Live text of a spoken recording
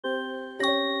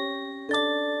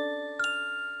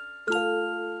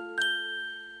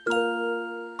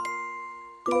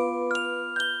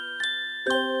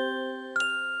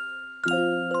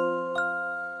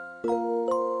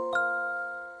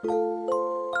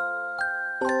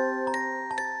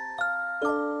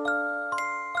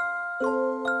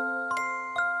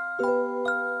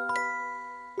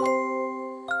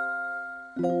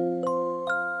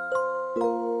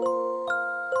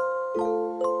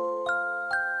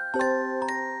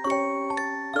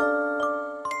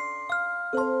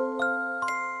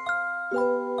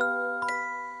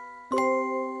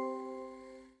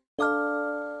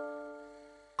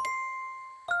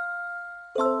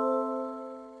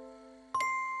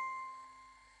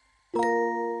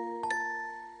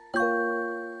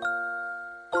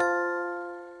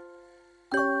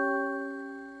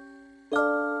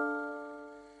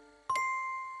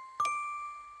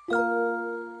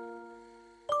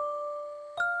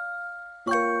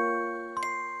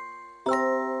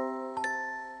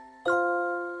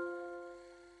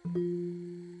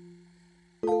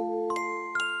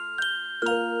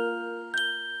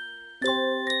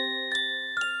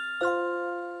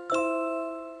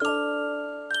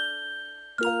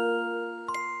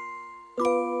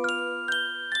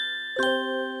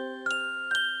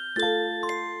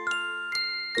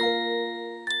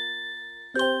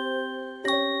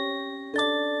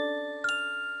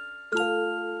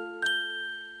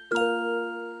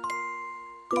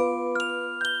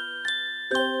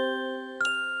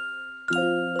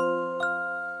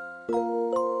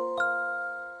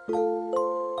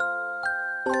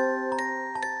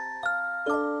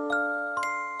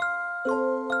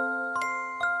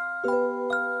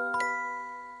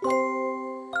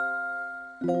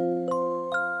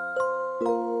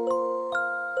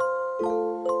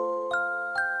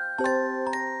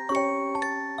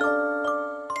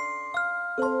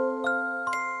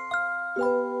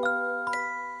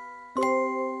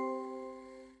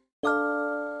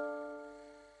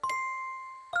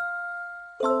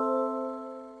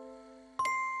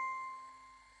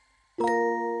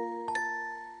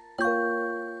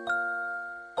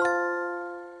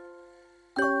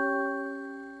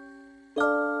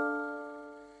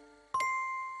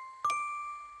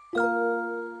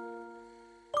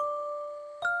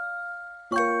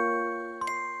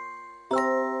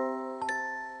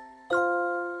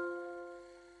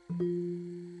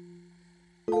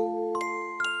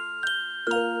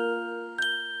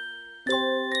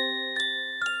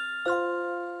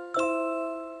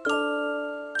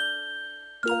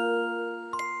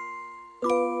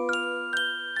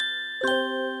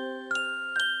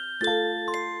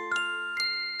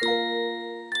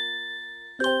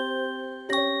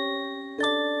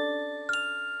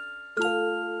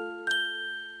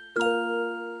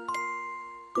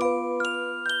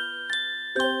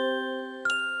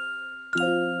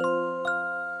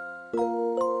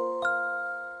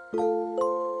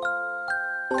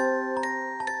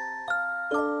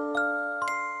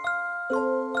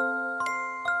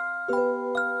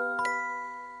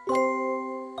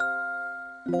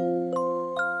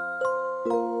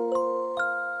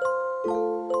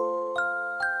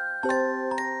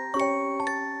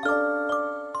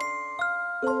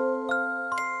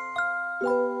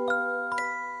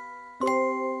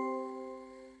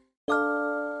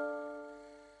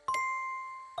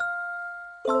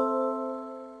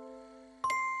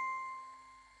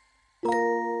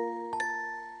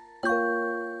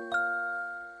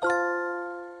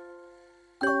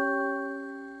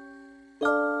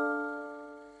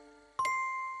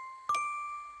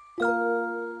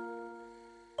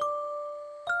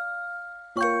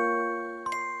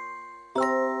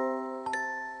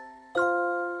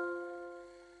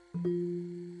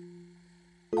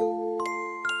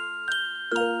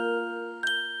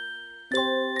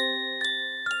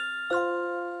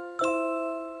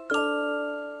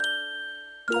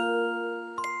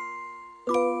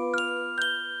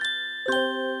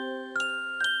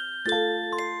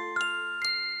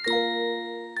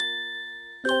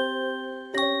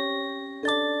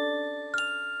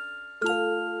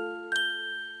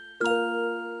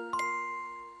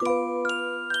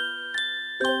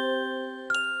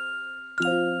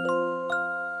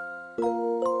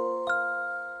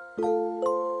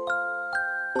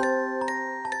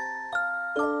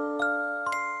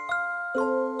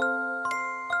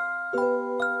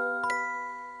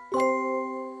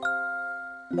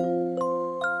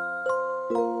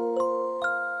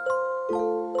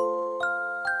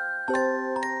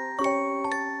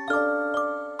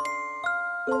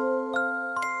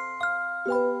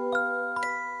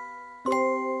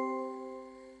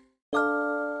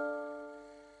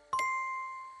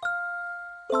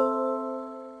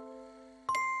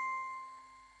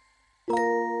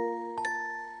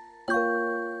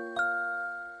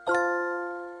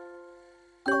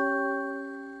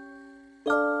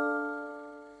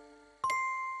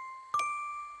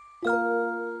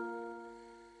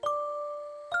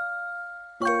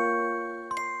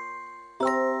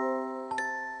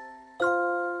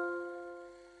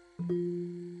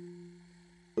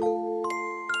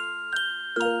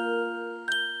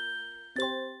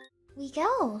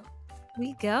go.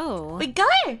 We go. We go.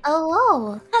 Oh,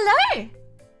 whoa. Hello.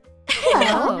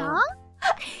 Hello.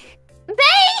 Bay.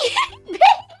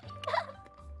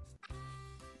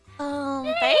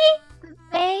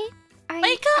 Bay. Bay,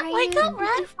 Wake up, did you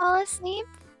Red. fall asleep?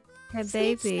 Hey,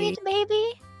 Sweet, baby. sweet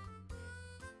baby.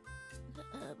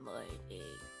 Good morning.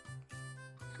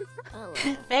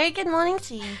 Very good morning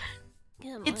to you.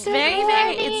 Good It's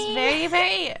morning.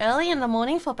 very early in the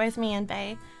morning for both me and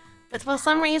Bay. But for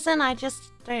some reason, I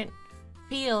just don't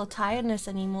feel tiredness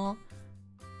anymore.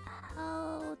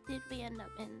 How did we end up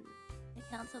in the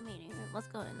council meeting room? What's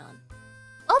going on?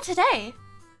 Well, today,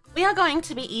 we are going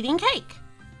to be eating cake.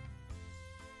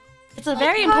 It's a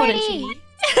very party. important duty.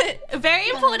 A very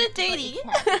important duty.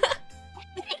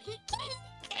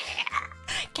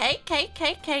 Cake.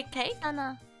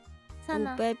 Sana. Oh,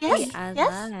 Sana. baby, Yes, I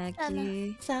yes. like Sana.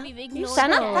 you. So, We've ignored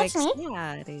Sana, you. that's me.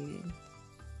 excited.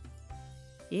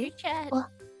 You? Chat. What?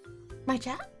 My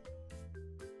chat?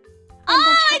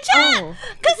 Oh, my chat! Oh.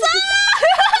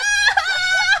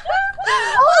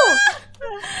 Oh,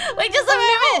 Wait just a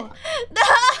moment! No!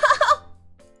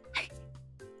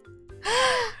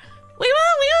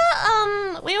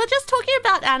 We were just talking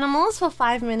about animals for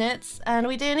 5 minutes, and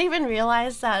we didn't even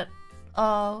realize that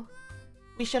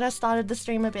we should have started the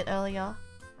stream a bit earlier.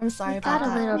 I'm sorry about got a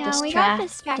that. little Yeah, we got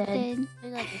distracted. distracted. We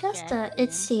got Just a distracted.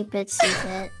 itsy bitsy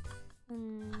bit.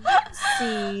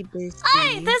 See this.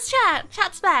 Hey, there's chat!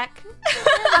 Chat's back!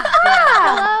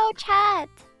 Hello, chat.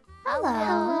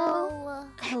 Hello.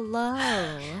 Hello.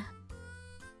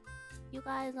 You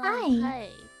guys Hi. on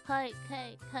cake.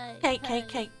 Cake.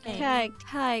 Cake.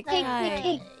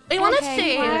 We wanted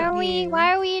Okay, to,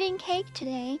 Why are we eating cake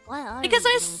today? Why are because you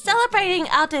we're doing this? celebrating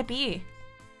our debut.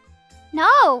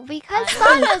 No, because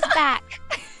Sana's back.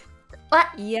 What?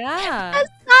 Yeah.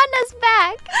 Sana's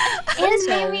back. And It's a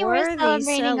maybe we're worthy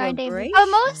celebrating our debut. celebration. But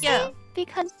mostly Yeah.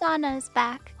 because Sana's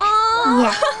back.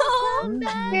 Oh,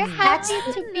 We're happy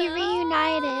to be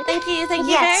reunited. Thank you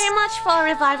Yes. very much for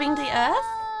reviving the earth.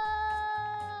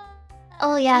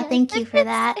 Oh yeah, thank you If for it's-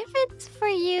 that. If it's for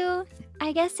you,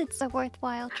 I guess it's a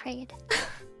worthwhile trade.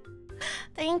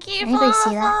 Thank you, Anybody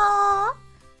see that? Papa.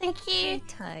 Thank you.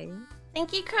 Time.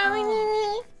 Thank you,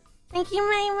 Kronii. Thank you,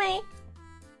 Mei.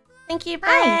 Thank you,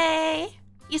 Hi. Bay.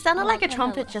 You sounded like a Okay,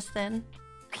 trumpet hello. just then.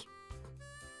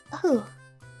 Ooh.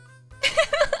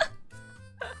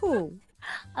 Ooh.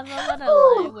 I'm not gonna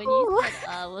lie, when you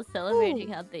said we're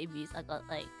celebrating our debuts, I got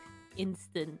like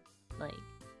instant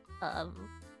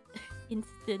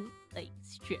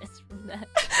stress from that.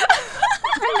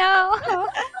 Oh no!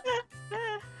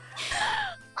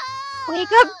 Wake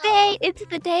up, Bay! It's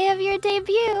the day of your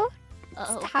debut. Oh,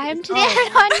 It's time to please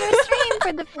get on your stream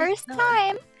for the first No.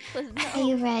 time. Please Are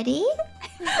you ready?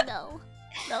 no,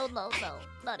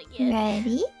 not again.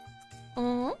 Ready?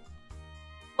 Mm.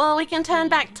 Well, we can turn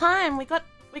back time. We got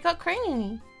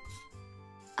Kronii.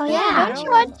 Oh Yeah, yeah. don't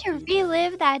you want to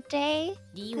relive that day?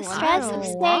 Do you The want stress I of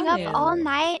don't staying up want all to.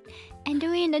 night and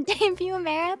doing a debut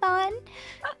marathon?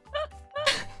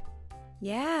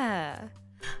 Yeah.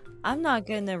 I'm not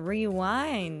gonna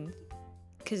rewind.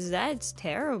 Cause that's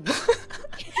terrible.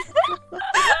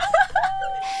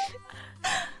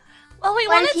 Well, we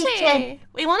What wanted if you to. did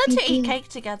We wanted to eat debut? cake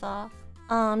together.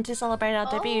 To celebrate our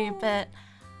debut, but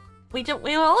we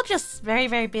were all just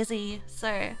very busy. So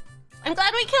I'm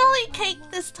glad we can all eat cake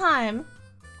this time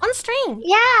on stream.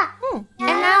 Yeah. Hmm.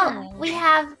 And now we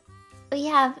have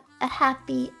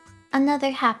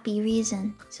another happy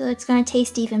reason. So it's gonna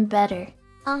taste even better.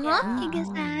 Uh-huh.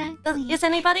 Exactly. Is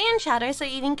anybody in chat also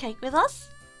eating cake with us?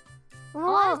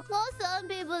 I saw some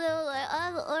people that were like, I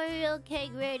have Oreo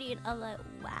cake ready, and I'm like,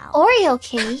 wow. Oreo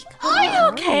cake.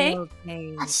 Oreo cake.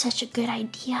 Okay. That's such a good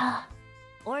idea.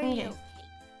 Oreo Okay. cake.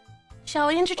 Shall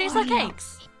we introduce our Oreo.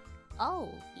 cakes? Oh,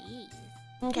 yes.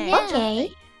 Okay. Yeah.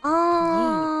 Okay.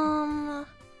 I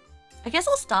guess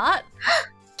I'll start.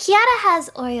 Kiara has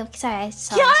Oreo. Sorry, I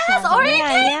saw. Kiara has Kiara. Oreo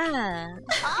cake. Yeah.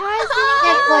 Has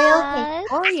Oreo cake.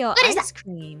 Oreo What is ice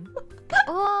cream.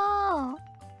 Oh,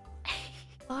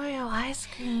 Oreo ice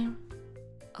cream.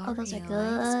 Oh, those are Oreo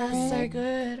good. ice That's so cream.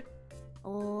 good.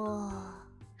 Oh.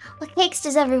 What cakes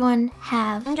does everyone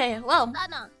have? Okay, well,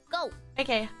 Sana, go.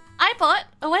 okay. I bought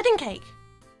a wedding cake.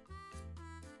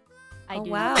 I Oh,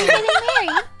 do. wow. Getting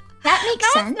married. That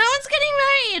makes sense. No one's getting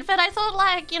married, but I thought,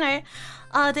 like, you know,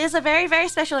 there's a very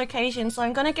special occasion, so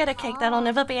I'm gonna get a cake that I'll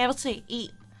never be able to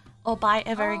eat or buy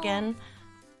ever again.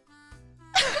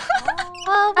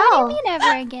 well, what Oh. do you mean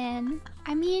ever again?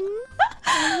 I mean,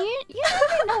 you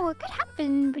never know what could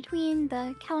happen between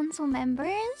the council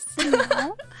members, you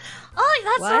know? Oh,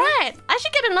 that's What? right. I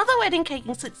should get another wedding cake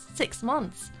in six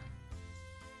months.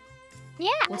 Yeah.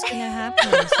 What's gonna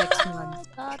happen in 6 months?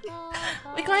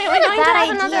 We're going to have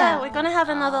idea. another. We're gonna have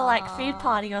another like food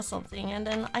party or something, and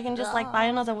then I can just like buy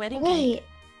another wedding cake. Wait.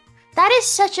 That is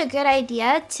such a good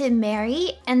idea to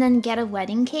marry and then get a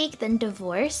wedding cake, then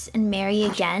divorce and marry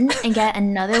again and get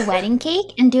another wedding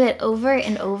cake and do it over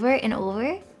and over and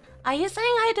over. Are you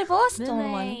saying I divorced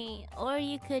someone? Mumei, or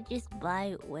you could just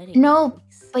buy wedding No,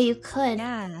 cakes. but you could.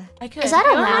 Yeah. I could. Is that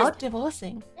Who am I allowed?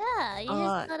 divorcing. Yeah, you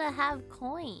just gotta have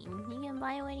coin. You can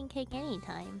buy a wedding cake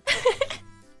anytime.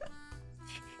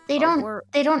 They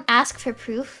don't ask for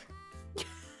proof.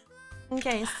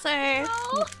 Okay, so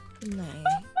No.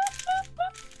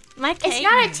 my cake. It's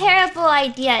not a terrible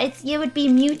idea. It would be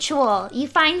mutual. You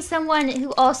find someone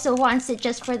who also wants it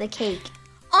just for the cake.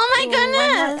 Oh my Well, why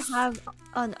not goodness! have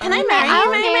an Can I unlimited marry I'll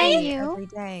you, marry Mei? you. every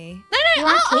day? No, You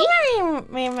want I'll cake?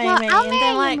 marry Mei, Well, I'll and then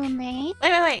marry like, you, Mumei.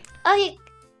 wait. Oh, you,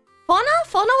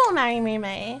 Fauna will marry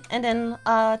Mei, and then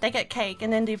they get cake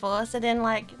and then divorce, and then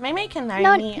like Mei can marry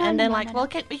No, me, no, and then no, like no,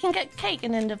 no. we can get cake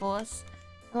and then divorce,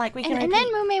 and like we can And repeat. then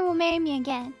Mumei will marry me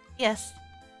again. Yes.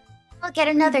 will get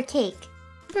another cake.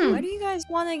 Why do you guys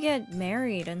want to get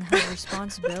married and have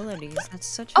responsibilities? That's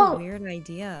such a Oh. weird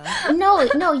idea.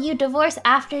 No, you divorce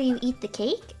after you eat the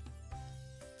cake.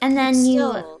 And then you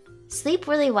Still, sleep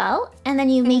really well, and then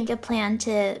you make a plan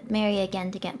to marry again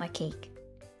to get my cake.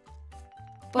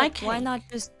 but My why cake. not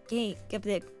just give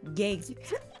the cake?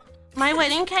 My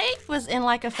wedding cake was in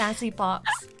like a fancy box,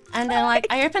 and then like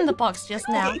I opened the box just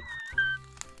now,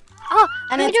 Oh,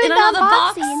 and we're it's doing in the another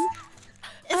box. unboxing.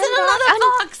 It's in another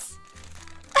box.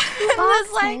 And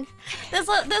there's like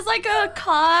Boxes. there's like a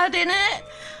card in it,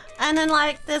 and then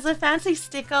like there's a fancy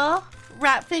sticker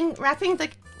wrapping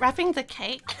the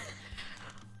cake.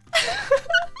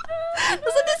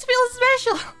 Doesn't this feel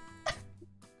special?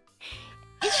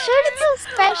 It should feel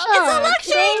special. It's a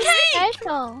luxury Today's cake.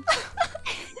 Special.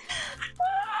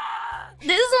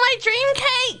 This is my dream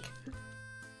cake.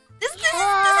 This is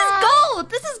gold.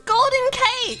 This is golden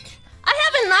cake. I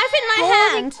have a knife in my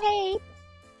hand. Cake.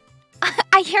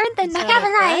 I heard the knife. have a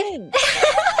knife.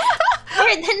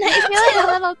 Heard the knife. I'm feeling a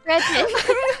little threatened.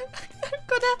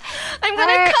 I'm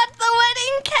gonna Alright. cut the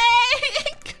wedding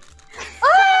cake.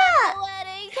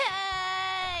 Wedding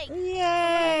cake!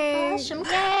 Yay! Gosh, I'm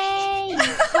Yay!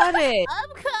 Cut it!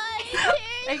 I'm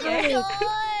crying! Okay. Tears of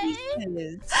Pieces.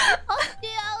 joy!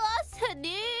 Hostia, I lost a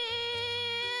deal!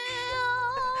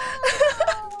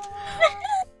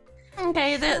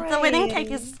 Okay, the wedding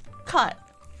cake is cut.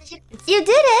 You did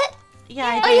it. Yeah,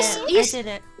 I Oh, did you it. s- you I s- did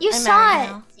it. You I'm saw married it.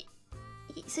 now.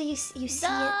 So you see it.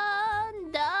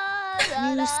 Dun, dun,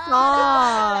 You dun,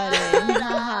 saw it. dun, dun,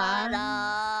 dun,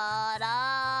 dun,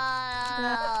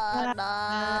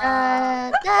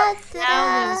 dun. Da, Now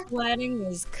da, this wedding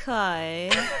is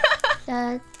cut.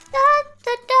 da, da,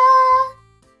 da, da.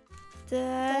 Da,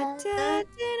 da,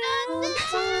 da,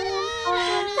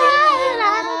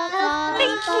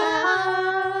 Thank you.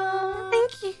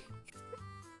 Thank you.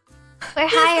 We're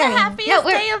This is the hiring. happiest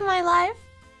day of my life.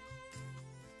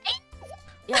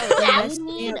 Yo, Yes, you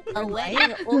need you're a right.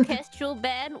 wedding orchestral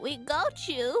band? We got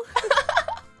you!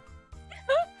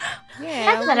 Yeah,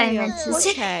 That's what I we meant to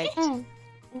say. okay.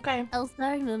 Okay. Oh,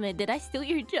 sorry, Mumei. Did I steal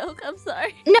your joke? I'm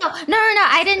sorry. No.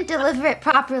 I didn't deliver it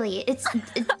properly.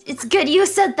 It's good you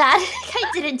said that.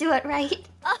 I didn't do it right.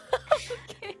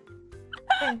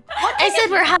 Okay. I said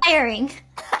we're hiring.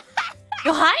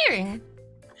 You're hiring.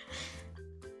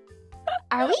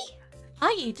 Are we?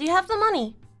 Are you? Do you have the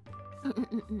money?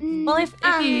 Mm, Well, if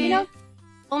you, you know-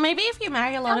 well, maybe if you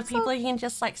marry a lot of Also- people, you can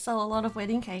just like sell a lot of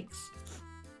wedding cakes.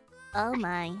 Oh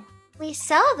my. We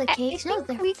sell the I cakes. No, think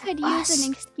they're we could for use us.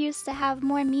 an excuse to have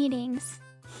more meetings.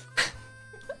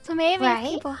 So maybe Right?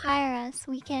 if people hire us,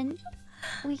 we can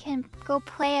go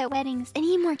play at weddings and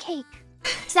eat more cake.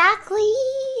 Exactly.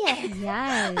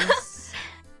 Yes.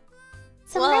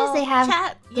 Sometimes they have.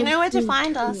 Chat. You good know where to food,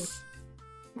 find too. us.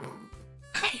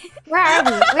 Where are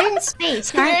we? We're in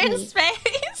space, We're aren't in we?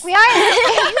 space. We are in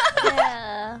space.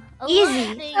 Yeah. A lot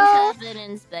Easy. of things So- happen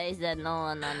in space that no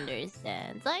one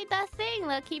understands. Like that thing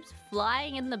that keeps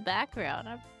flying in the background.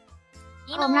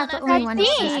 You know I'm not what? the only one who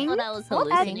I sees it. thought I was What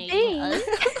hallucinating. thing?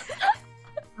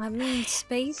 I mean,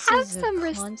 space Have is some a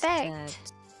respect.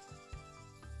 concept.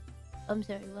 I'm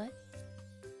sorry, what?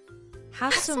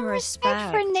 Have some Some respect.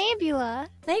 respect for Nebula.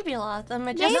 Nebula, the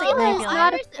majestic Nebula is nebula.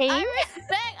 not a I thing.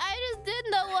 respect. I just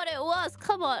didn't know what it was.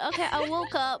 Come on. Okay, I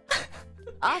woke up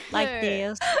after Like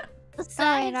this. a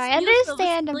sad Alright, excuse of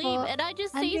understandable. sleep, and I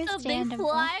just see something Understandable.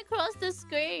 fly across the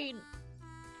screen.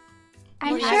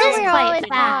 I'm Well, sure that is we're all quite in awe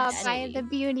fast. by the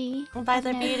beauty. By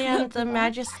the of beauty and the Nebula.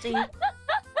 majesty.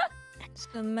 It's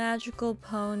a magical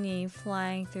pony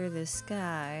flying through the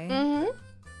sky.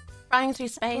 Flying through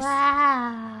space.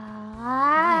 Wow.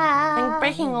 And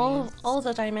breaking all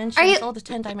the dimensions, Are you- all the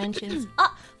 10 dimensions.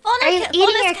 Ah, Fauna, Are you eating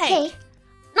Fauna's your cake? cake?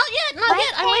 Not yet, not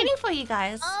yet. I'm waiting for you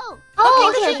guys. Oh, What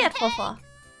cake did okay. you get, Fofa?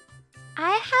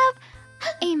 I have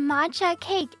a matcha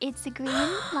cake. It's green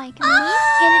like me,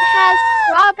 and it has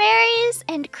strawberries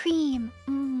and cream.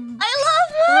 I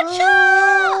love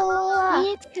matcha!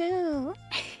 Me too.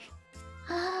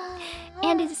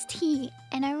 And it's tea,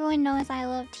 and everyone knows I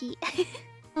love tea.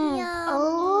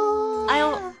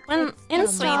 Oh. When in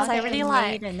sweets, I really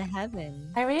like. in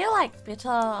heaven. I really like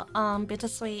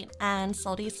bittersweet and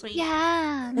salty sweet.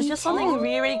 Yeah, There's me just too. something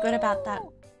really, really good about that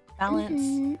balance.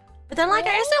 Mhm. But then, like,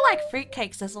 I also like fruit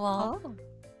cakes as well.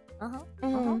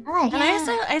 Mhm. I like And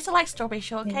it. I also like strawberry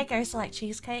shortcake. I also like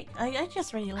cheesecake. I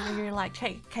just really, really like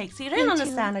cakes. You Me don't too.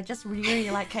 understand. I just really,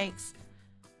 really like cakes.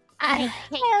 I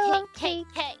cake.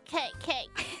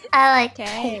 like Okay.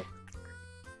 cake.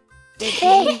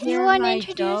 Hey, you hear want to my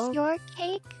introduce joke? your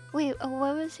cake? Wait,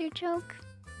 what was your joke?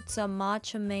 It's a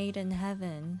matcha made in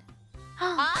heaven.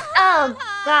 Oh,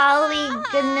 golly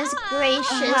goodness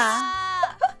gracious.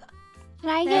 Can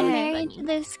I get Hey. married to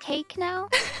this cake now?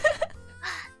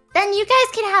 Then you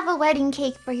guys can have a wedding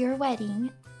cake for your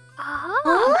wedding.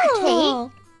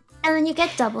 Oh. And then you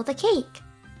get double the cake.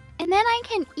 And then I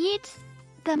can eat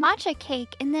the matcha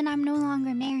cake, and then I'm no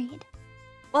longer married.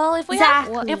 Well, if we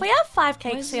Exactly. have 5 What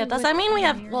cakes is here, it does with that mean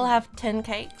Mary? we'll have 10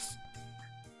 cakes?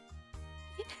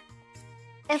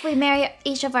 If we marry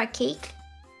each of our cake.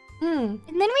 Hmm.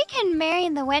 And then we can marry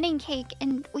the wedding cake,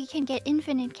 and we can get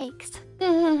infinite cakes.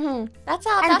 That's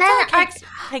how And then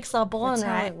cakes are born, That's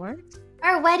how right? it works.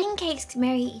 Our wedding cakes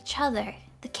marry each other.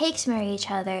 The cakes marry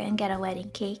each other and get a wedding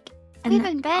cake. And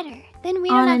Even better. Then we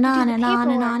on don't and have to on do and the on and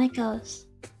paperwork. on it goes.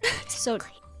 So,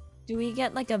 do we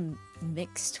get like a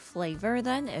mixed flavor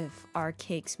then if our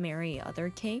cakes marry other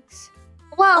cakes?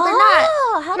 Well, they're not.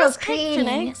 Oh, how does cake procreating.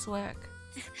 genetics work?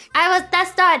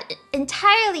 That's not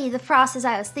entirely the process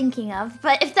I was thinking of,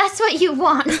 but if that's what you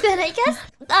want, then I guess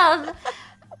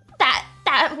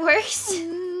that works.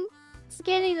 It's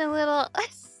getting a little.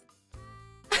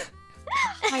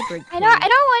 Hybrid I don't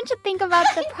want to think about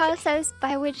the process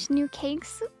by which new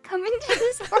cakes come into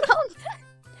this world.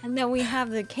 And then we have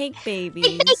the cake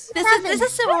babies. This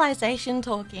is civilization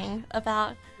talking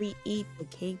about. We eat the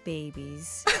cake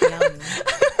babies. Yum.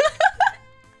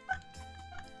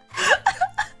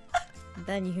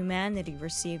 Then humanity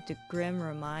received a grim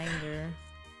reminder.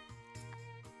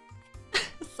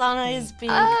 Sana is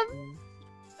being. Bae,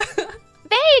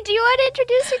 do you want to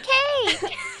introduce your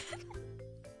cake?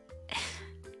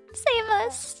 Save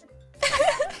us.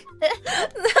 The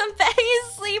baby is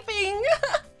sleeping.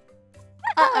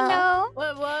 Oh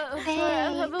What? Hey,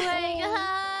 Oh,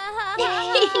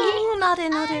 naughty.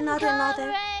 Rainbow no.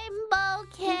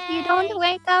 cake. If you don't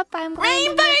wake up, I'm going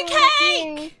Rainbow to make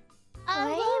cake! A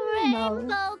Rainbow.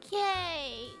 rainbow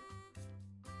cake.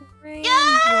 Rainbow.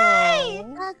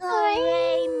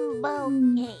 Rainbow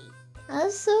cake. A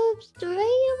soup's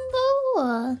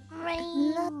rainbow.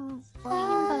 Rainbow.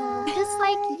 Just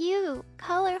like you,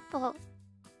 colorful.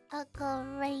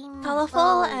 Rainbow.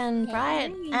 Colorful and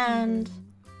bright and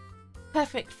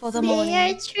perfect for the morning.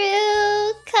 Your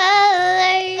true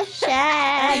color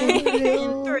shine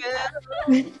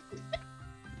through.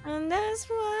 And that's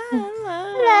why I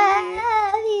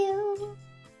love you.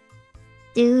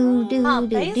 Love you.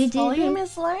 Do Bass volume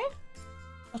is low.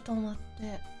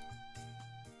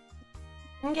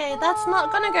 Okay, that's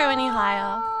not gonna go any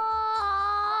higher.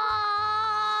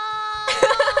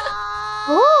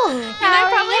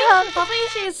 Oh, Probably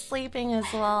she's sleeping as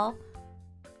well.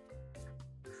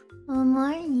 good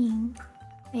morning.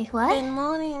 Wait, what? Good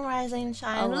morning, rise and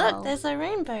shine. Oh, Look, wow. there's a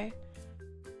rainbow.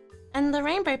 And the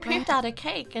rainbow pooped out a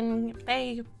cake and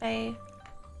they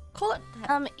caught that.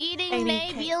 I'm eating Baby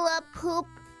cake. nebula poop.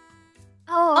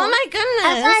 Oh Oh, my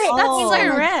goodness! thought That's it so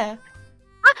was- rare.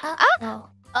 Oh,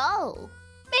 Oh.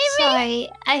 sorry,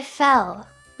 I fell.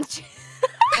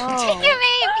 Oh.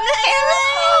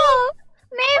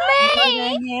 Maybe. Put a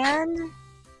hand.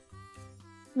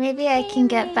 Maybe I can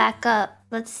get back up.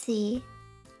 Let's see.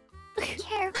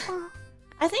 Careful.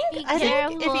 I think Be if you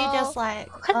careful. just like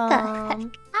What the heck?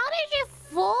 How did you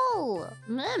fall,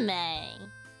 Mumei?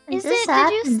 Did This you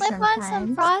happens slip on some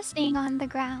sometimes. frosting on the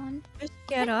ground? Just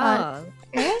get up.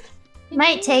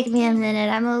 Might take me a minute.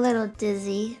 I'm a little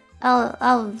dizzy. Don't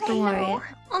worry.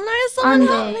 oh no, someone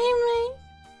help Ande. me.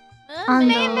 On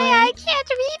the Mumei, way. I can't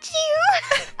reach you.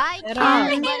 I Get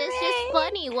can, up. but it's just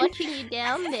funny watching you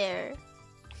down there.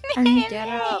 Get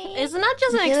up. Isn't that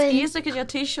just an Doing- excuse because you're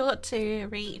too short to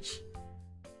reach?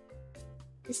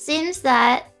 It seems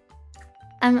that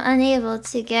I'm unable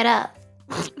to get up.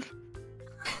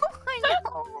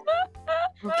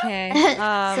 Okay.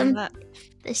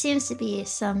 There seems to be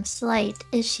some slight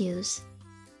issues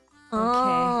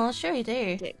Oh, sure you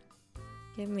do.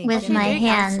 Give me. with give me my good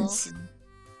hands. counsel.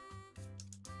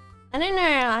 I don't know.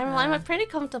 I'm pretty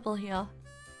comfortable here.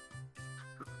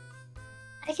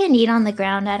 I can eat on the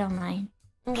ground. I don't mind.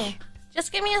 Okay,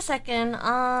 just give me a second.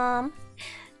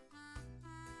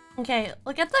 Okay,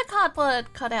 look at the cardboard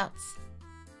cutouts.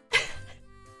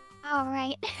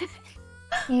 Alright.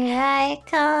 Here I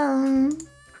come.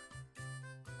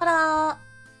 Ta-da!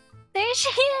 There she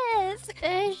is!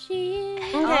 There she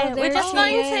is. Okay, Oh, we're there just she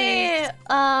going is. to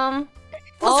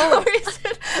for some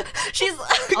reason, she's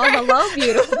Oh, hello,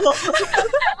 beautiful.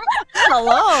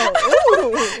 Hello.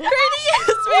 Ooh. Kronii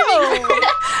is moving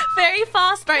very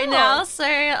fast right now. So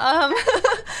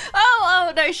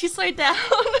oh no, she slowed down.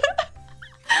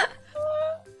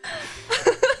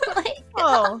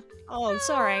 Oh,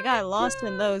 sorry, I got lost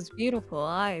in those beautiful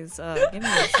eyes. Give me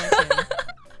a second.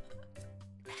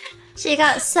 She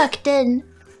got sucked in.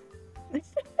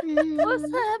 What's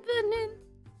happening?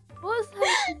 What's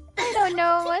happening? I don't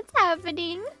know what's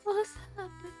happening. What's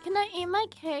happening? Can I eat my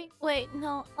cake? Wait,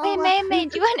 no. Wait, May,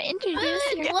 do you want to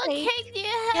introduce your What cake? cake do you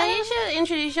have? Yeah, you should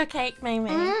introduce your cake, Mei.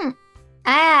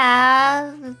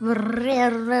 I have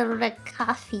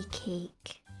coffee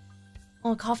cake.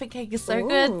 Oh, coffee cake is so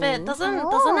good, but doesn't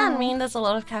that mean there's a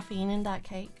lot of caffeine in that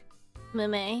cake?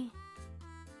 Mumei.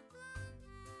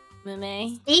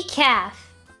 Decaf.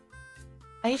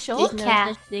 Are you sure? No Decaf.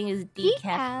 such thing as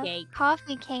decaf cake.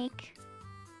 Coffee cake.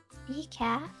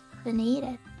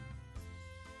 Decaffeinated.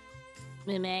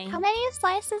 Mumei. How many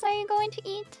slices are you going to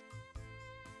eat?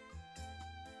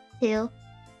 2.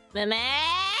 Mumei.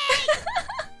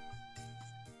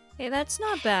 Hey, that's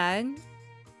not bad.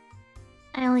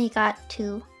 I only got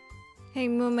 2. Hey,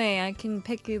 Mumei, I can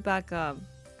pick you back up.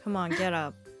 Come on, get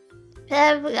up.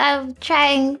 I'm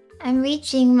trying. I'm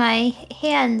reaching my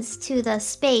hands to the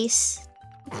space.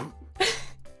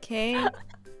 Okay.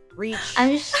 Reach.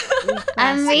 I'm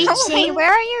faster. Wait, reaching.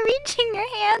 where are you reaching your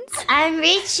hands? I'm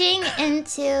reaching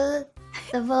into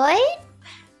the void.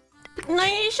 No,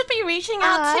 you should be reaching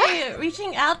out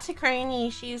to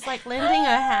Kronii. She's like lending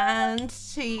her hand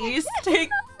to you to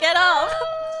get up.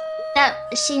 That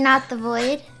is she not the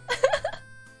void?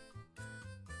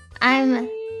 I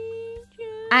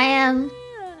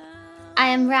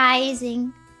am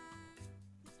rising.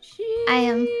 I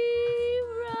am.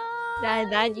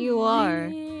 That you are.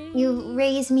 You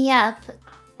raise me up.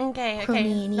 Okay.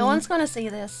 Kronii. No one's gonna see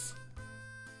this.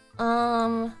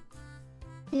 Do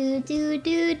do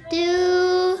do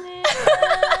do.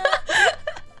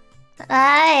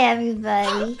 Hi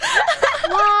everybody.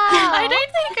 Wow. I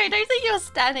don't think you're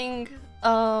standing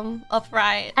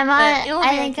upright. I'm but on. it'll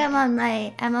I be think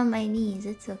okay. I'm on my knees.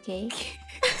 It's okay.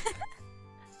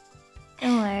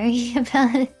 Don't worry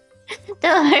about it.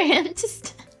 Don't worry. I'm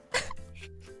just.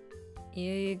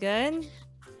 You good?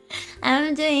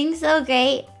 I'm doing so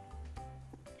great.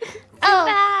 Come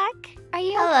back. Are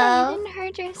you Hello. okay? You didn't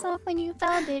hurt yourself when you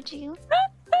fell, did you?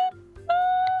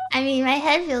 I mean, my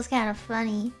head feels kind of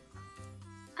funny.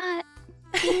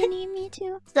 Do you need me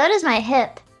to So does my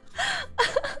hip.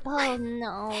 Oh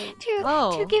no.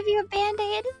 to give you a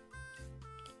band-aid?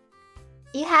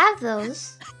 You have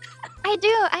those. I do.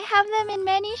 I have them in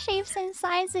many shapes and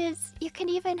sizes. You can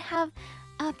even have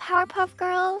Powerpuff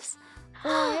Girls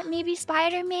or maybe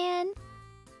Spider-Man.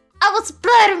 I was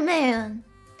Spider-Man.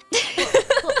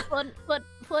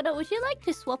 But would you like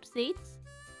to swap seats?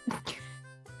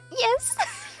 Yes.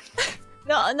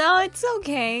 No, it's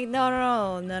okay.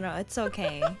 No, it's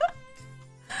okay.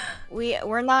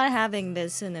 We're not having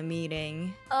this in a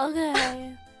meeting.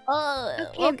 Okay.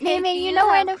 Okay, May, you know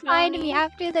where to find me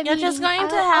after the You're meeting. just going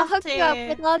to I'll have hook you up to-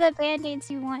 with all the band-aids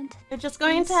you want. You're just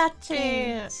going to have to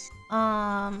Thanks.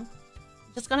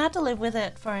 just gonna have to live with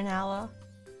it for an hour.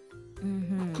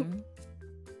 Mm-hmm.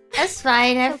 That's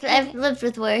fine. Okay. I've lived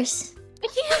with worse.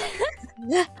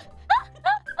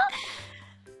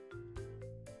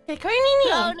 Okay,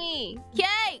 Kronii, Kronii,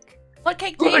 cake. what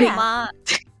cake do you have?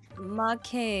 My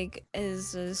cake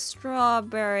is a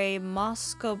strawberry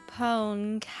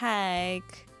mascarpone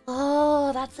cake.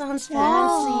 Oh, that sounds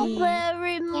Wow. fancy.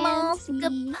 Strawberry Fancy.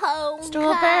 mascarpone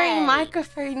Strawberry cake.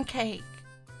 microphone cake.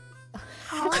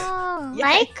 Oh.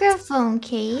 Microphone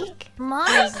cake.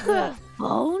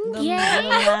 Microphone The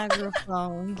cake.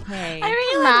 microphone cake. I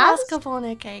really like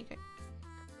mascarpone cake.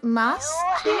 Moss.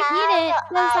 If you eat it,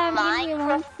 does that mean we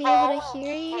won't be able to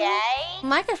hear you?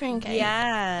 Microphone cake.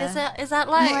 Yeah. Is that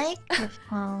like?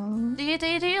 Microphone. Do you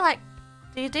do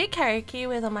karaoke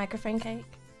with a microphone cake?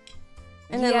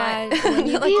 And then like, when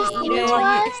you like, eat it,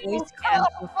 what? your voice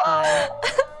amplified.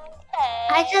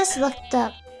 I just looked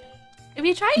up. if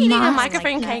you try eating a Must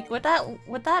microphone like that. cake,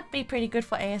 would that be pretty good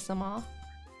for ASMR?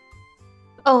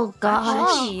 Oh gosh,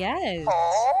 Oh, yes.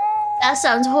 that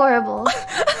sounds horrible.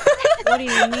 What do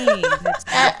you mean?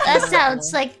 That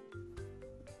sounds like.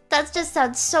 That just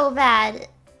sounds so bad.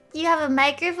 You have a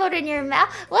microphone in your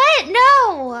mouth? What?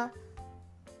 No!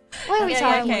 What are we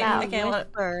talking about? Okay, look.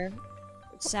 Whisper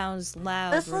sounds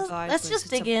loud Let's regardless. just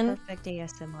It's dig a in. Perfect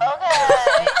ASMR.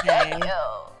 Okay. Okay.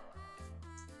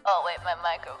 Oh wait, my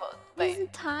microphone. Is Wait.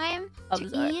 it time I'm to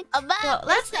sorry. eat? Yo,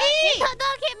 let's eat!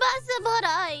 Itadakimasu!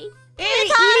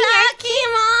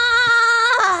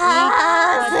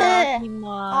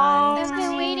 I've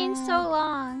been waiting so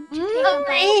long. to take a Oh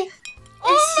bite. my!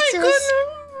 Oh my goodness!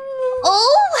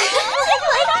 Oh!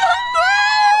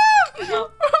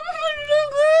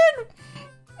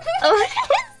 Oh, it's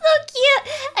so cute.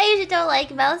 I usually don't like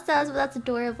mouse sounds, but that's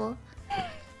adorable.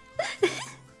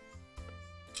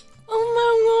 Oh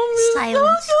my god!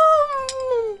 Silence. So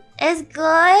yum. It's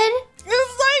good.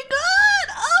 It's so good!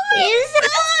 Oh my Is it?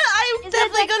 god! I'm Is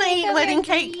definitely it the gonna cake eat of wedding your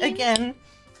cake dreams? again.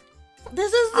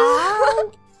 This is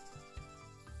Oh.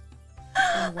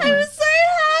 I'm so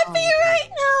happy right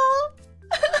now.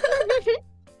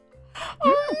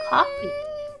 Coffee.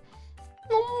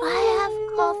 I have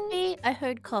coffee. I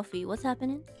heard coffee. What's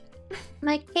happening?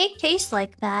 My cake tastes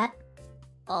like that.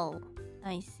 Oh,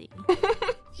 I see.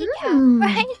 Mm.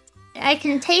 Right? I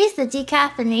can taste the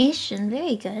decaffeination.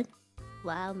 Very good.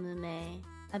 Wow, Mumei.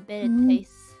 I bet it Mm.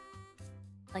 tastes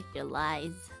like your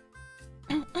lies.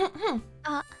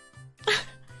 Are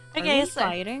Okay, you so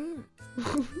fighting?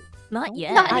 Not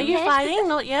yet. Not are you yet. fighting?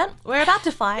 Not yet. We're about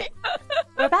to fight.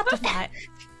 We're about to fight.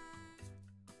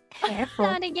 Careful.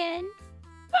 Not again.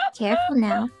 Careful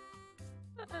now.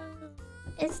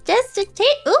 It's just a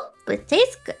taste. Oop, it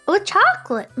tastes good. Oh,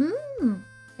 chocolate. Mmm.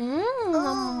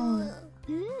 Mm.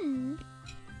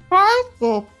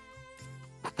 Chocolate.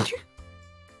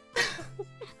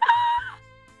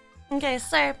 Okay,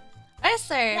 so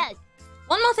also Yes.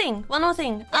 one more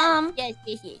thing. Yes.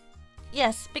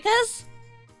 Yes, because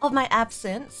of my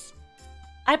absence,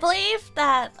 I believe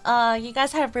that you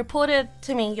guys have reported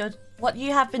to me what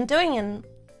you have been doing in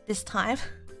this time.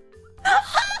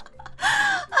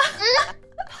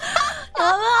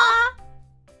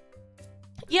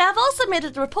 You have all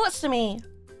submitted reports to me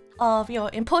of your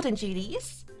important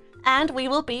duties, and we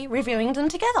will be reviewing them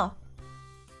together.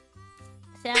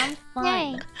 Sounds fun.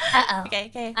 Yay. Uh-oh.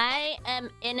 Okay. I am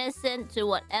innocent to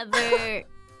whatever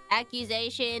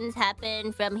accusations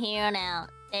happen from here on out.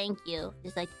 Thank you.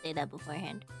 Just like to say that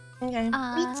beforehand. Okay.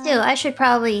 Me too. I should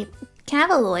probably... Can I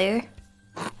have a lawyer?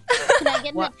 Can I get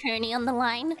an What? attorney on the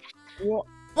line?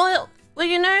 Well,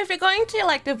 you know, if you're going to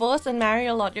like divorce and marry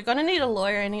a lot, you're gonna need a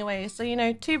lawyer anyway. So you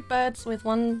know, two birds with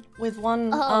one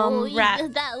Oh,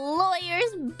 rat. that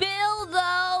lawyer's bill,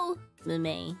 though.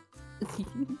 Mumei.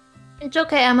 It's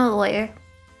okay, I'm a lawyer.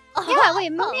 Yeah,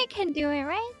 wait, Mumei can do it,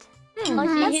 right? Oh, she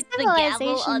That's hits the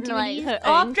gavel civilization on like duties. her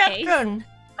own case. Objection.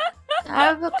 I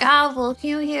have a gavel. Can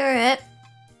you hear it?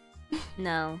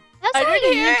 No. That's I how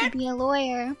didn't you hear need to be a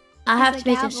lawyer. I have It's to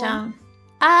a make a gavel. sound.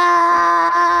 I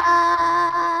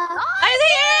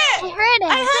I hear it. heard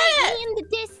it. I heard it. In the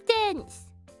distance.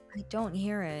 I don't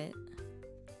hear it.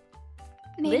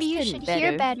 Maybe you Listen should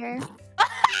hear better. better.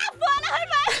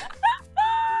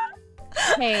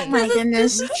 Hey, Oh my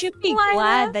goodness. you should be Why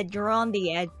glad not? that you're on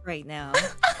the edge right now.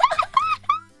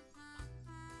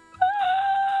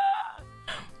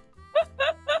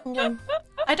 Okay.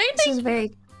 I don't This think is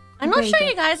very... I'm not very sure good.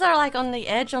 you guys are like on the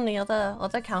edge on the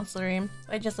other council room.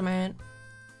 Wait just a moment.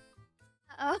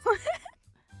 Oh,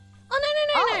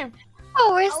 Oh no.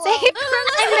 oh we're Hello. safe.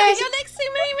 I'm You're next to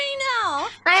me now.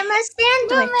 I'm a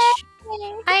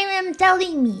sandwich. I am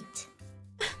deli meat.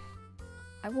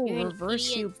 I will You're an reverse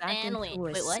you idiot back sandwich. into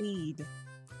a Wait, what? seed.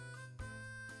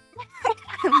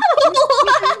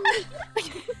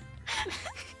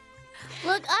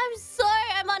 Look, I'm sorry,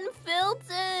 I'm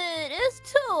unfiltered. It's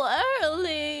too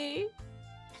early.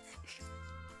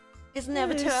 It's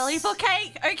never too early for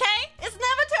cake, okay? It's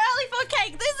never too early for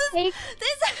cake. Cake.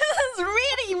 This is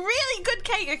really, really good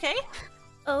cake, okay?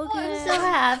 Okay. I'm so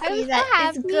happy I'm so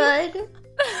that it's happy. good.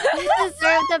 You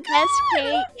deserve the best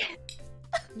cake.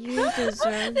 You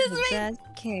deserve This the makes- best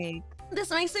cake. This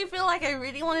makes me feel like I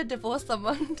really want to divorce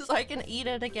someone so I can eat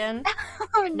it again.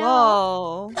 Oh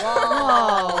no.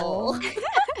 Whoa. Whoa.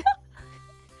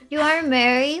 You are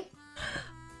married?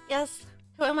 Yes.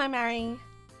 Who am I marrying?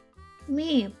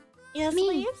 Me. Yes, Me.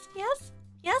 please. Yes.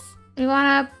 Yes. You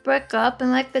wanna break up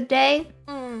in like the day?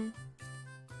 Mm.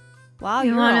 Wow,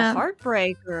 You you're wanna- a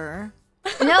heartbreaker.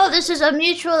 No, this is a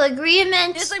mutual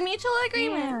agreement. It's a mutual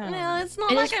agreement. Yeah. No, it's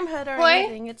not It like is I'm hurt or for-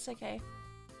 anything. It's okay.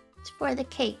 It's for the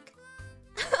cake.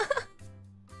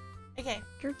 Okay.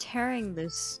 You're tearing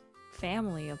this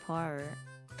family apart.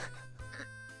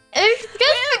 It's just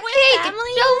a We're cake. family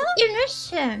It's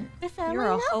so innocent. We're family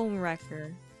You're a now? home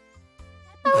wrecker.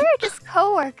 Oh, we're just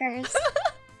co-workers.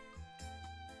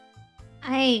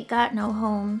 I ain't got no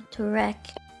home to wreck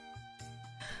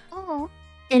Oh,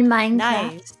 in Minecraft.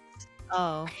 Nice.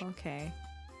 Oh, okay.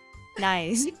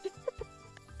 Nice.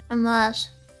 Unless,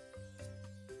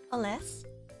 Unless.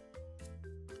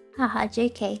 haha,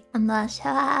 JK. Unless,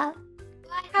 haha.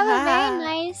 I have a very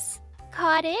nice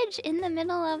cottage in the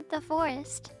middle of the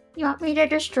forest. You want me to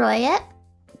destroy it?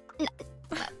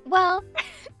 Well,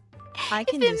 I if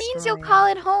can it means you'll destroy call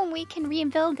it home, we can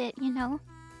rebuild it, you know?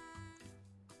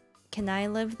 Can I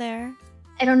live there?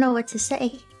 I don't know what to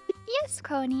say. Yes,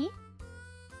 Kronii.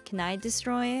 Can I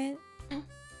destroy it?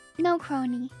 No,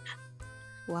 Kronii.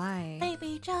 Why?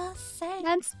 Baby, just say.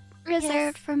 That's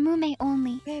reserved for Mumei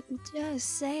only. Baby,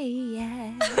 just say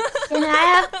yes. Can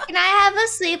I have a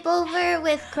sleepover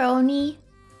with Kronii?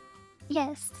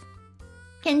 Yes.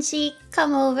 Can she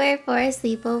come over for a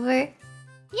sleepover?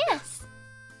 Yes.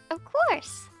 Of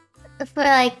course. For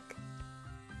like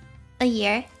a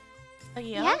year? A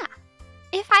year? Yeah.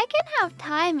 If I can have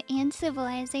time and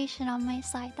civilization on my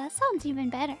side, that sounds even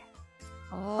better.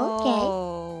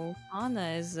 Oh, Anna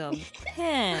is a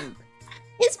pimp.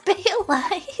 Is Bay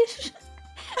alive?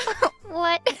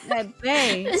 What? That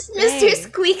Bay. Mr.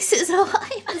 Squeaks is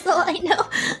alive, is all I know.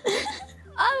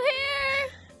 I'm here.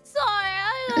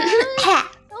 Sorry,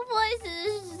 the voice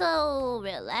is so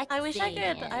relaxing. I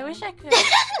wish I could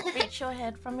reach your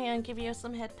head from here and give you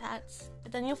some head pats.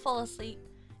 But then you'll fall asleep.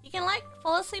 You can like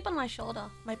fall asleep on my shoulder,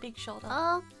 my big shoulder.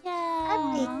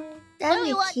 Okay. That'd are we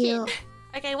be watching? cute.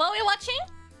 Okay, what are we watching?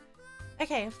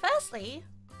 Okay, firstly,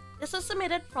 this was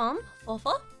submitted from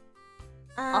Fofo.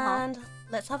 And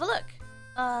let's have a look.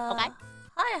 Okay.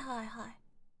 Hi.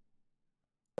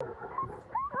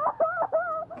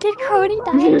 Did Kronii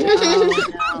die again?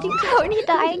 Did Kronii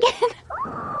die again?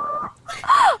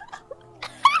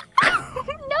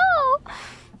 No!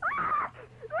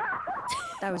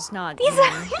 That was not These me. are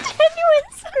genuine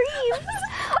screams!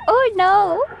 Oh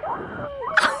no!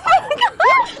 Oh my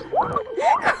gosh!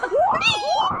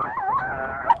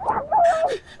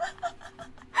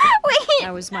 Wait!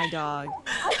 That was my dog.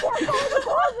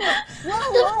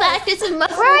 The fact it's a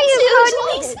muffin. Where are you,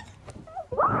 Kronii?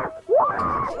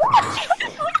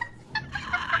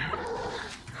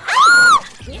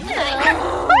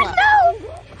 Oh no!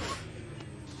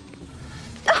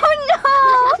 Oh no!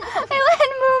 I let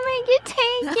Mumei get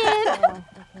taken!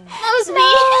 That was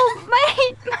No! My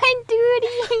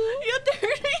duty! You're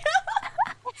dirty.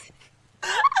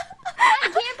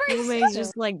 Mumei's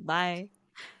just like, bye.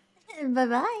 me. Bye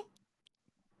bye.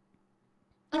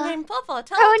 Okay, Fofo,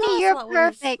 tell Kronii, us you're what was-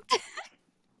 perfect.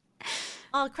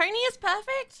 Oh, Kronii is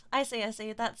perfect? I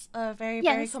see. That's a very,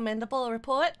 very Yes. commendable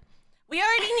report. We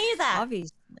already knew that.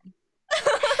 Obviously.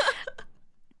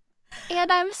 And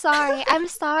I'm sorry. I'm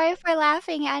sorry for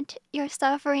laughing at your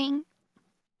suffering.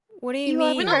 What do you You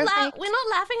are mean? perfect. We're not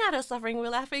laughing at her suffering, we're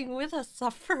laughing with her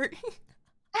suffering.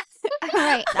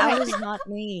 Right, That right. was not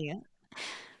me.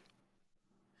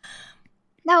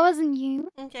 That wasn't you.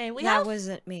 Okay, we That have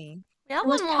wasn't me. It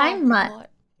was one more time nut. report.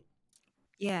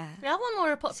 Yeah. We have one more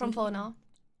report from See? Fona.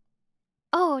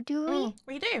 Oh, do we?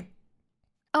 We do.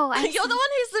 Oh, I You're see. the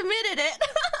one who submitted it.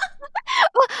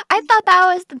 Well, I thought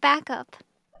that was the backup.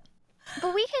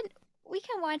 But we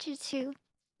can watch it too.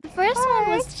 The first one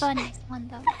was the funniest one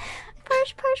though.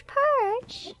 Perch.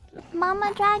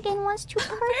 Mama dragon wants to perch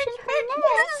in her nest.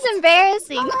 This is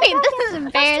embarrassing. Wait, this is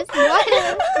embarrassing. Why did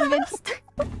I convince?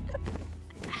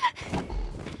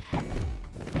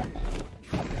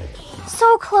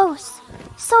 So close.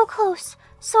 So close.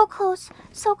 So close.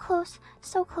 So close.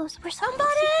 So close. We're so close.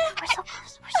 We're so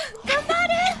close. We're so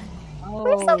close. Oh.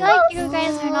 I feel like you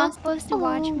guys are not supposed to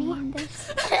watch me in this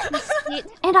state.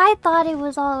 And I thought it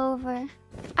was all over.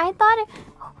 I thought it...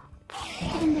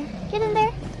 Get in there. Get in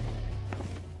there.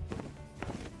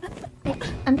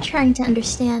 I'm trying to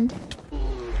understand.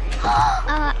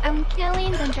 I'm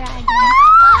killing the dragon.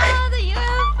 Oh, the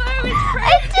UFO is I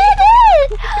did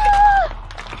it!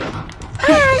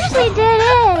 I actually did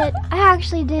it! I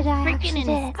actually did Freaking it.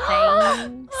 insane.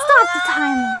 Stop the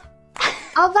timer.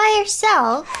 All by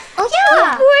yourself? Oh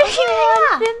yeah!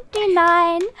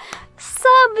 41:59.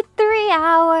 Sub 3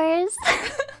 hours.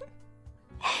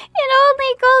 It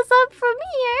only goes up from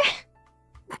here.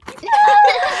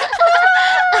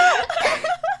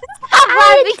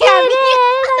 I did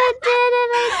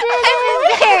it!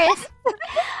 I'm embarrassed.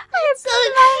 So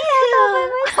cute.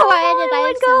 Why did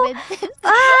I submit this?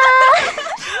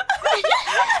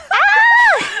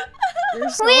 You're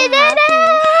so We did happy.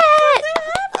 it!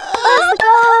 Let's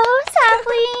go,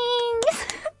 saplings!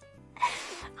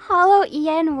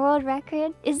 hololive-EN world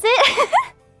record. Is it?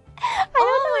 I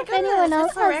don't know if anyone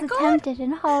else has attempted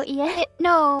in hololive-EN.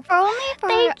 No, only for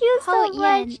Thank you so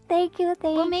hololive-EN. much. Thank you.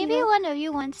 Well, maybe one of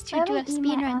you wants to do a Probably eat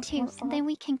my speedrun too, asshole and then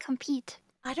we can compete.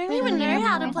 I don't even know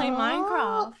how to play Oh.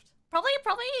 Minecraft.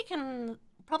 Probably you can.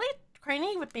 Probably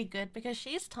Kronii would be good because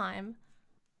she's time.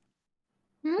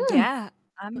 Yeah,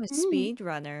 I'm a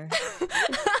speedrunner.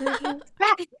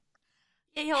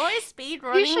 Yeah, you're always speed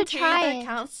running should to try the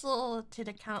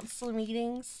it. council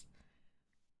meetings.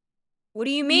 What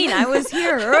do you mean? I was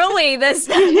here early this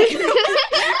time.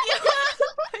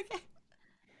 Okay.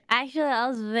 Actually, I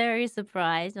was very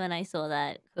surprised when I saw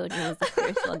that Koji was the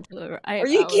first one to arrive. Are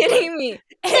you kidding me?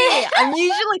 Hey, I'm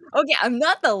usually okay. I'm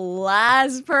not the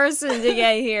last person to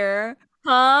get here,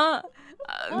 huh?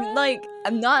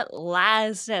 I'm not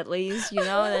last at least. You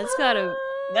know, that's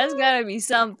gotta be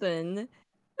something.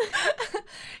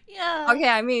 Yeah. Okay,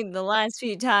 I mean the last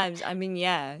few times. I mean,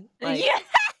 yeah. Like, Yeah.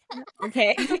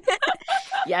 okay.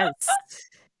 Yes.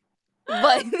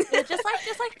 But Yeah, just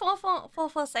like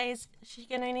Fofo says, she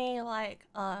can only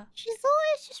She's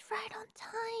always just right on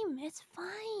time. It's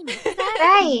fine.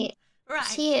 Right. right.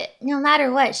 She, no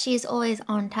matter what, she's always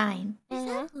on time.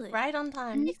 Exactly. Right on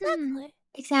time. Exactly.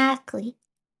 Exactly.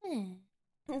 Yeah.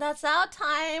 That's our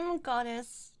time,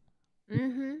 goddess.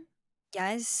 Mm-hmm.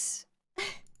 yes,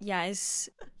 yes.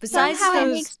 Besides Somehow it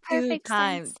those makes two perfect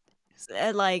times,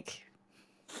 like,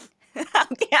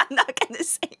 okay, I'm not gonna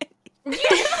say it.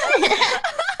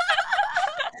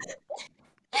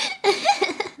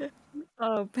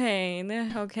 Oh, pain.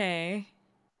 Okay.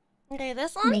 Okay,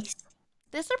 this one. Makes.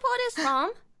 This report is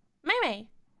from Mumei.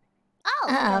 Oh.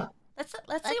 Uh-oh. Let's see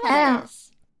Okay. what I it don't-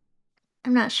 is.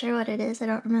 I'm not sure what it is. I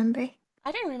don't remember.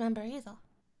 I don't remember either.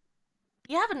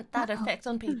 You haven't that Uh-oh. effect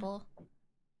on people.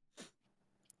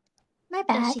 My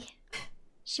bad.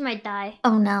 She might die.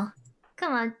 Oh no.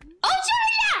 Come on. Oh,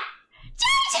 Georgia!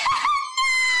 Georgia!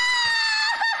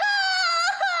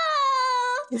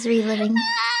 Is reliving.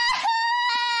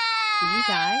 Did you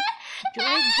die?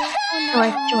 Georgia. Or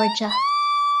Georgia.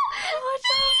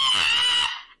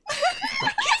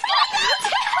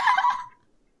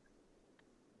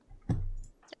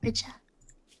 Georgia.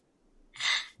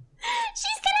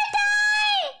 She's gonna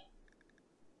die!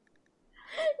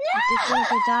 Did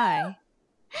Georgia die?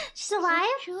 She's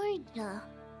alive? Georgia.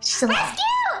 She's alive.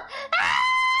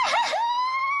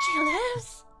 She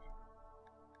lives.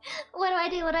 What do I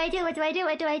do? What do I do? What do I do?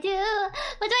 What do I do?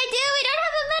 What do I do? We don't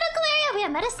have a medical area. We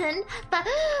have medicine, but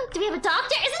do we have a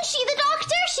doctor? Isn't she the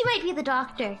doctor? She might be the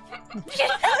doctor. She's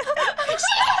the doctor.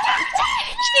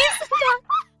 She's the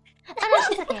doctor. Oh no,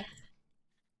 she's okay.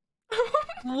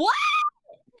 What?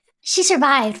 She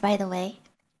survived, by the way.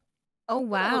 Oh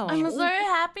wow. I'm so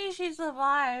happy she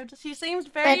survived. She seems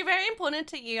very, very important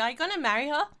to you. Are you gonna marry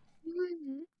her?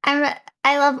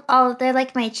 I love all. They're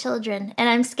like my children, and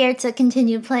I'm scared to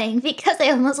continue playing because I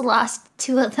almost lost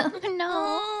two of them.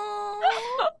 No.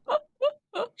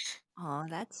 Oh,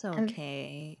 that's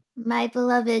okay. My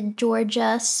beloved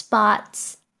Georgia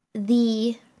spots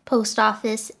the post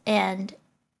office and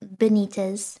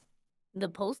Benitez. The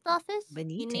post office? You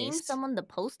Benitez. named someone the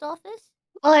post office?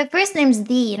 Well, her first name's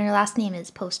The, and her last name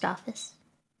is Post Office.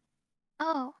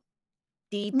 Oh.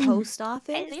 The Mm. post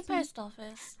office? The post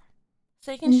office.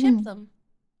 So you can ship them.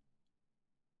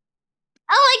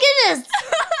 Oh my goodness!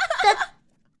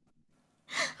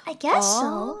 I guess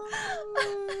so.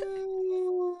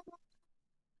 Oh.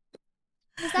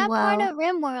 Is that part Wow. of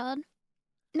RimWorld?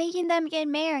 Making them get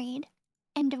married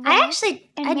and divorced I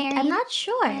actually, and I'm married not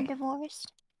sure. and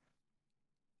divorced.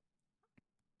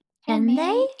 Can and they?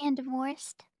 married and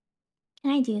divorced.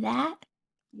 Can I do that?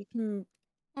 You can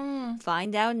Mm.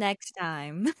 find out next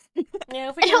time. Yeah,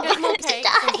 if we I can don't get more want to cakes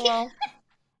as die. well.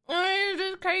 Oh,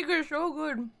 this cake is so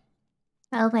good.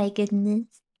 Oh my goodness.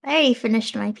 I already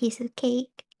finished my piece of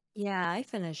cake. Yeah, I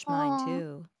finished mine Aw.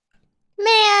 too.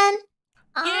 Man!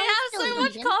 You have still so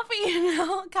much eating. coffee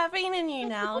now. Caffeine in you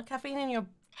now. Caffeine in your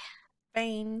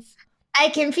veins. I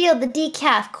can feel the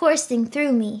decaf coursing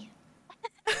through me.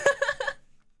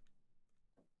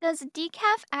 Does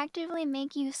decaf actively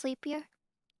make you sleepier?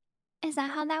 Is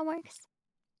that how that works?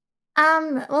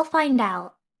 We'll find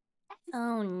out.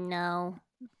 Oh no.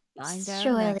 Find out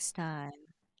Surely. next time.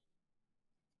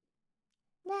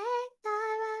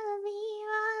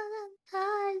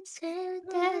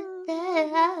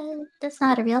 That's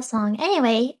not a real song.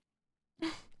 Anyway,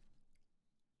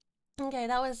 Okay,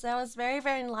 that was very,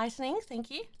 very enlightening. Thank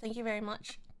you. Thank you very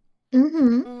much.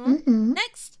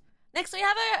 Next we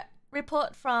have a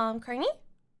report from Kronii.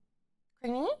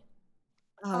 Kronii?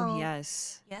 Oh,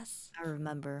 yes. Yes. I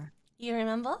remember. You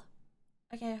remember?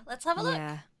 Okay, let's have a look.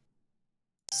 Yeah.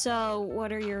 So,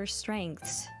 what are your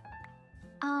strengths?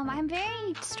 I'm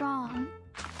very strong.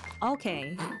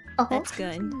 Okay, Oh. that's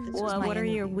good. Well, what are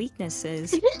your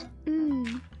weaknesses?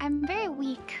 I'm very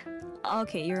weak.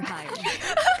 Okay, you're hired.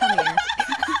 Come here.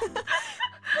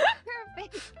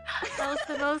 Perfect. That was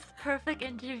the most perfect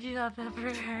interview I've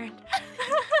ever heard.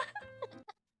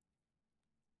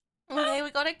 Okay, we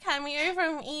got a cameo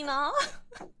from Ina.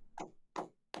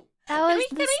 That was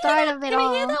the start of it all.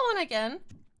 Can we hear that one again?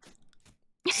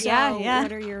 So, yeah.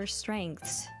 what are your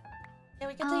strengths? Yeah,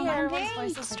 we get to hear I'm everyone's very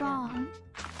voices strong. again.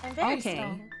 I'm very Okay,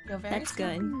 strong. You're very that's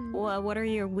strong. good. Well, what are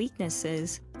your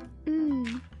weaknesses?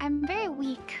 I'm very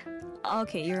weak.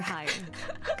 Okay, you're hired.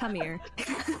 Come here.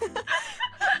 Perfect.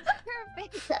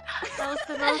 That was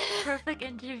the most perfect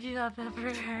interview I've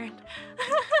ever heard.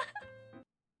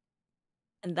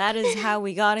 And that is how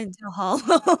we got into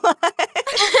Hololive.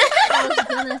 I was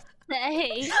gonna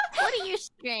say, what are your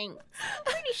strengths?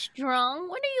 Pretty strong.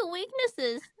 What are your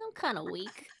weaknesses? I'm kind of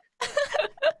weak.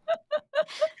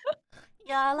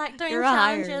 Yeah, I like doing You're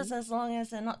challenges hired. as long as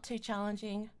they're not too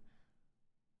challenging.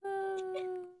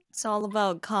 It's all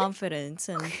about confidence,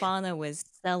 and Fauna was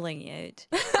selling it.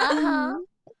 Uh-huh.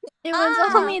 It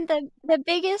was only the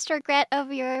biggest regret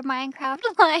of your Minecraft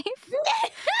life.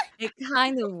 It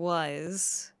kind of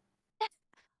was.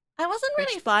 I wasn't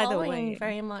really Which, by the following way-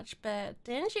 very much, but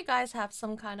didn't you guys have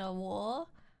some kind of war?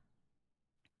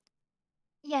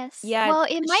 Yes. Yeah, Well,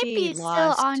 it might she be still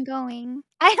lost. ongoing.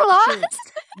 I lost.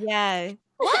 Yeah.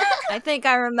 I think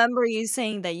I remember you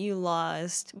saying that you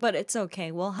lost, but it's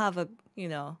okay. We'll have a,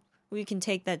 we can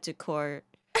take that to court.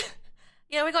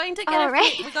 Yeah, we're going to get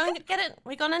Alright. we're going to get it.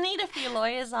 We're gonna need a few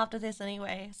lawyers after this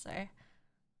anyway. So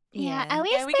Yeah, at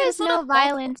least we can there's sort no of bulk-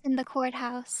 violence in the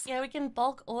courthouse. yeah, we can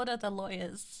bulk order the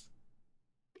lawyers.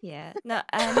 Yeah. No,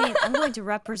 I mean, I'm going to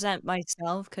represent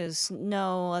myself because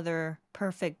no other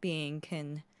perfect being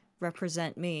can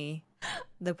represent me,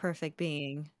 the perfect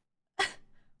being.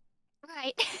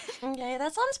 Right. Okay,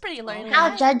 that sounds pretty lonely.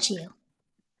 I'll judge you.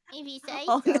 If you say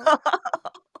Oh, so. no.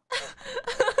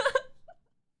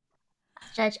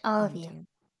 Judge all of you.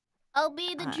 I'll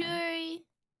be the Alright. jury.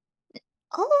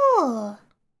 Oh,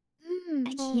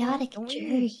 Mm. a chaotic Don't we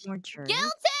jury. need more jury?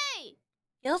 Guilty!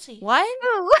 Guilty. What?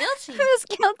 Guilty. Who's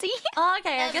guilty? Oh,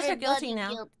 okay, I guess we're guilty Everybody now.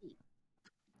 guilty.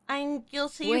 I'm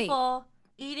guilty Wait. for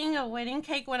eating a wedding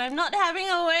cake when I'm not having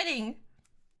a wedding.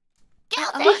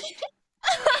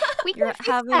 We can You're fix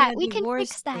having that. a We can divorce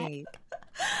fix that. date.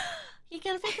 You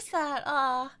can fix that.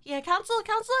 Yeah, council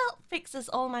fixes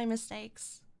all my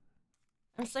mistakes.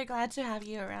 I'm so glad to have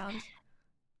you around.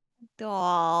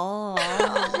 Aww.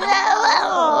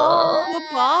 No.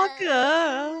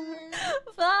 Baka.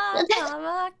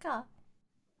 Baka.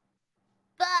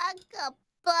 Baka,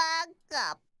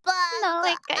 baka, baka. Not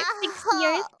like I fixed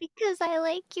yours Ah. because I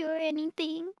like you or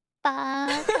anything.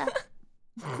 Baka.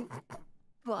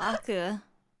 Baka.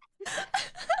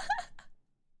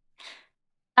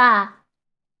 Ah,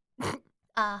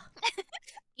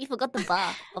 You forgot the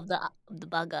ba of the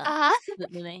baga.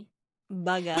 Mumei.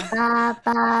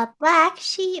 Baga. black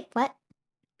sheep. What?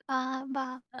 Ba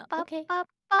ba Okay, ba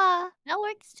ba. that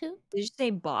works too. Did you say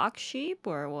bok sheep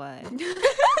or what?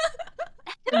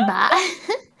 Ba.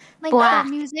 Like Black.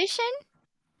 the musician?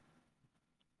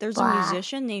 There's Blah. a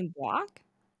musician named Bok?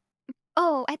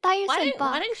 Oh, I thought you Why said didn't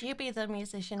Bach. you be the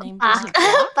musician named Bach.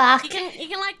 Bach? Bach. You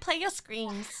can like play your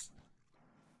screams.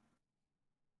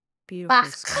 Beautiful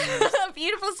Bach. screams.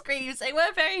 Beautiful screams. They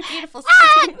were very beautiful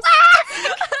screams.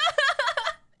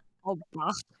 Oh,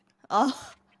 Bok.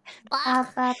 Oh. Ba,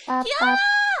 ba, ba, Yeah! ba.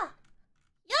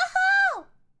 Yahoo!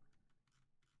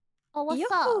 Oh, what's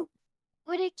Yoo-hoo. up?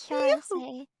 What did Kiara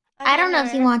say? I don't know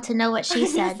if you want to know what she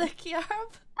said. The Kiara.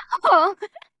 Oh.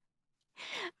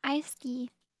 I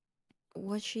ski.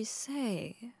 What'd she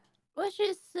say? What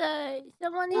you say?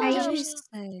 Someone Are needs you to What'd know. she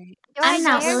say? Do I I'm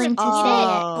not dare willing to repeat say it?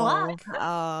 it. Black.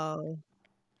 Oh.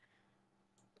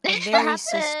 A What very happened?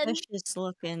 suspicious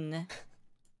looking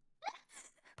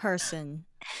person.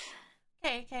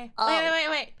 Okay. Oh.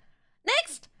 Wait.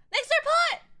 Next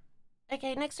report.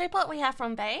 Okay, next report we have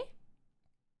from Bay.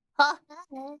 Huh?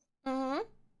 Mm-hmm.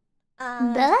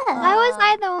 Why was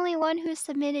I the only one who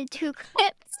submitted 2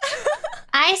 clips?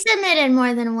 I submitted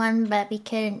more than one, but we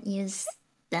couldn't use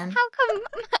them. How come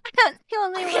I'm the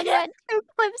only one who had 2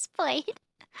 clips played?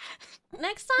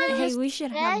 Next time, Hey, we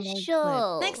should have more clips.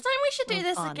 Special. next time we should do Of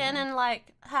this Anna. again and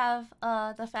like have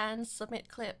the fans submit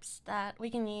clips that we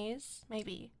can use.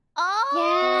 Maybe.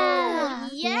 Oh,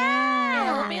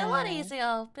 Yeah, it'll be a Yeah. lot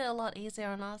easier. Be a lot easier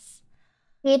on us.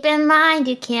 Keep in mind,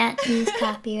 you can't use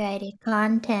copyrighted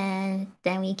content.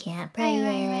 Then we can't play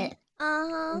Right. it.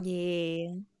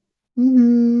 Yeah. Yeah,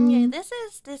 Mhm. this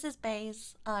is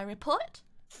Bay's report.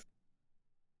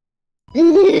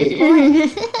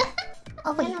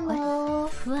 Oh wait, what? Animal.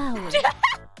 flower,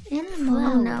 Animal?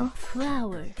 Oh no.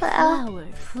 flower, Well, flower,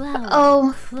 flower,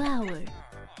 Oh, flower.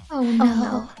 oh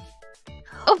no.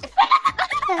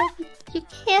 You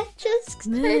can't just start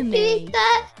doing Mumei.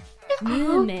 that.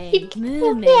 Mumei, You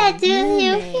Mumei, can't do it.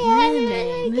 You Mumei, can't.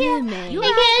 Mumei, You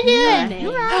can't do it. Mumei,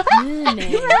 Mumei.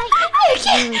 I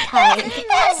can't. tired.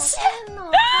 Yes.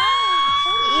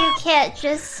 You can't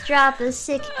just drop a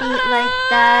sick beat like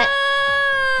that.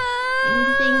 You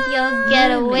think you'll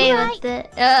get away with it?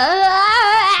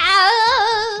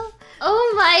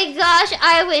 Oh my gosh!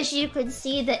 I wish you could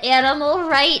see the animal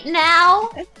right now.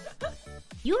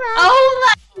 You right? Oh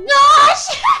my gosh!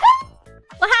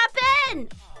 What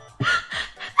happened?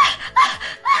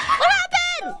 What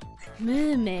happened?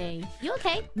 Mumei, you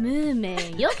okay?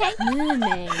 Mumei, you okay?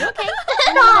 Mumei, you okay?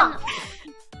 Stop!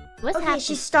 What's Okay, happened?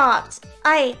 she stopped.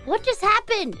 What just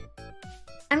happened?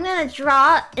 I'm gonna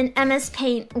draw in MS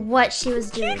Paint what she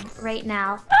was doing right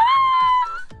now.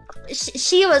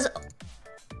 She was.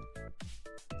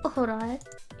 Hold on. Are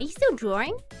you still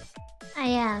drawing? I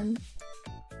am.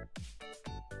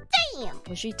 Damn!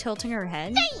 Was she tilting her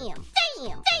head? Damn!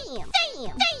 Damn! Damn!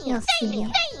 Damn! You'll Damn! see.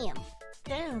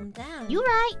 Damn! Damn. You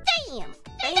right? Damn!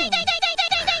 Damn.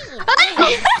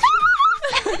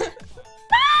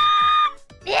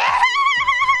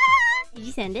 Did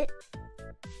you send it?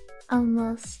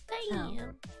 Almost.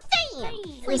 Damn! Damn!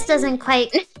 This doesn't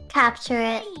quite capture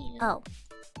it, Oh,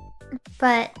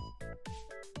 but.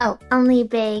 Oh, only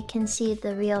Bae can see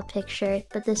the real picture,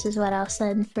 but this is what I'll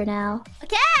send for now.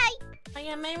 okay. Oh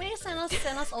yeah, maybe send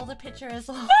us all the picture as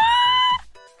well.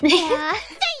 Yeah.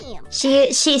 Damn!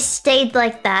 She stayed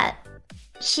like that.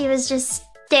 She was just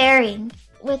staring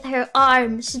with her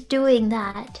arms doing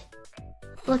that.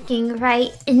 Looking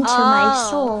right into my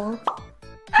soul.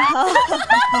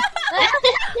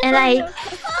 And I'm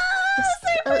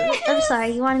sorry,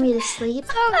 you wanted me to sleep?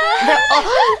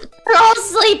 They're all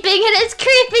sleeping and it's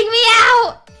creeping me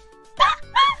out!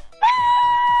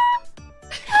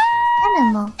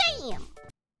 Animal. Damn!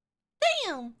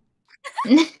 Damn.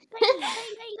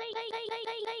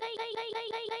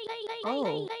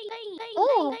 Oh.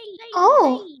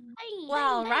 Oh.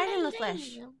 Wow, right in the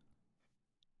flesh.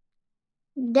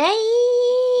 Dang.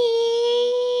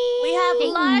 We have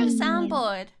live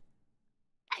soundboard.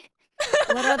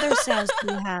 What other sounds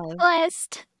do you have?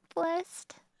 Blessed.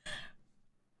 Blessed.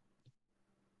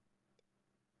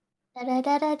 What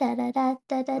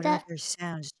Da-da-da-da-da-da-da-da. other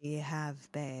sounds do you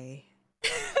have, Bae?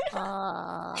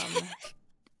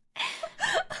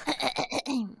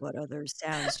 What other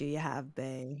sounds do you have,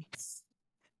 Bae?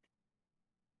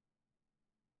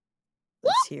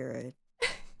 Let's hear it.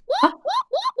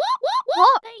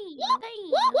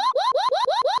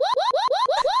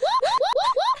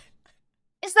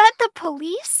 Is that the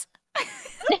police?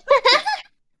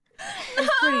 It's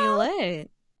pretty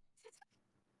lit.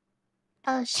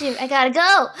 Oh shoot, I gotta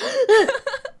go!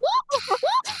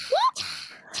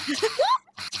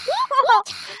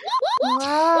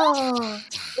 Whoa.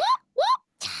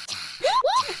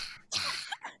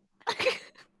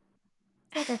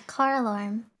 It's like a car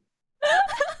alarm.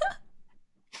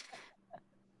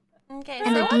 Okay,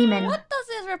 And so a demon. what does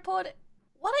this report?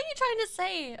 What are you trying to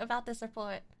say about this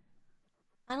report?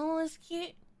 Animal is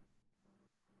cute.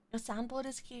 Your soundboard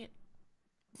is cute.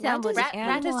 Why does Rat is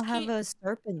animal have cute. a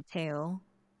serpent tail?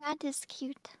 That is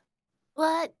cute.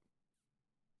 What?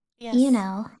 Yes. You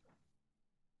know.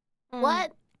 Mm,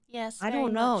 What? Yes. I very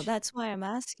don't know. much. That's why I'm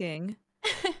asking.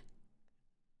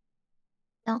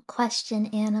 Don't question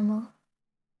animal.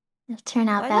 It'll turn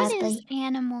out Why What badly. is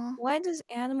animal? Why does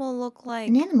animal look like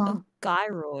An animal. a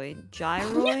gyroid?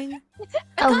 Gyroid?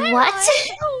 A what?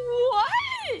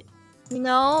 What? You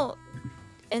know,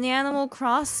 in Animal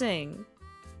Crossing.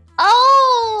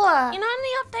 Oh! You know, in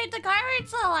the update, the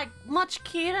gyroids are like much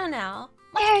cuter now.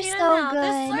 Much They're cuter so now.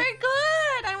 They're so good.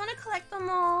 good. I want to collect them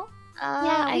all.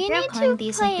 Yeah, I we grew up need calling to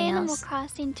these play something Animal else.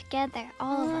 Crossing together,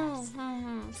 all of us.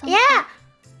 Mhm. Sometime. Yeah!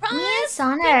 Me and Promise?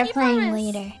 Sana are Pinky playing promise.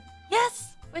 later.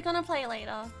 Yes, we're gonna play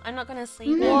later. I'm not gonna sleep.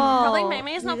 Mhm. in. Probably Whoa,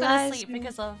 Mei is not you gonna guys sleep are-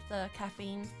 because of the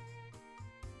caffeine.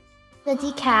 The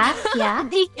decaf, yeah.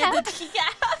 Yeah, the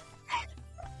decaf.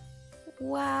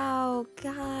 Wow,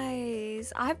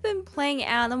 guys, I've been playing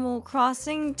Animal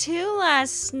Crossing 2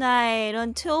 last night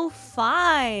until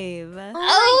 5.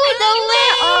 Oh, no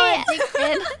way!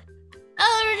 Addicted.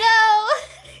 Oh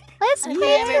Let's I've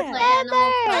play never played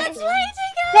Animal together. Crossing.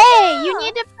 Bae, you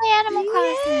need to play Animal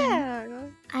Crossing. Yeah.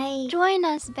 no! Join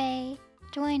us, Bae.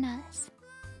 Join us.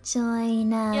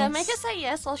 Join us. Yeah, make her say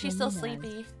yes while she's still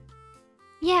sleepy.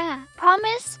 Yeah,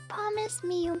 promise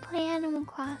me you'll play Animal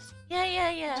Crossing.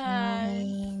 Yeah.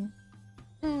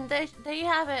 Join. There you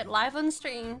have it, live on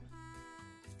stream.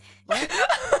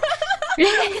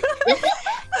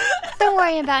 Don't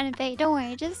worry about it, Bae. Don't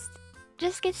worry.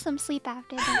 Just get some sleep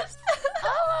after this.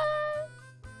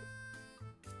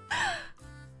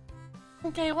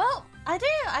 Okay, well, I do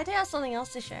have something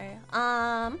else to show.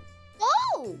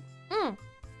 Oh!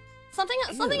 Something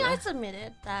I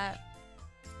submitted that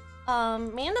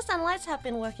me and the Sanallites have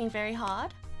been working very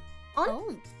hard on.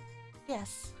 Oh.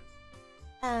 Yes.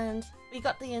 And we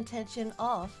got the attention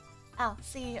of our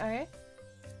CEO,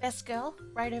 Best Girl,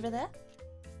 right over there.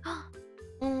 Come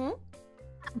on.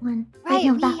 Right,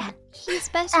 no, that. he's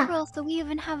best Ah. girl, so we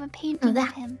even have a painting of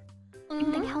that. him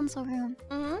in the council room.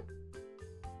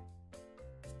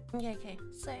 Okay,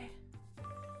 so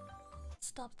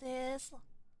stop this.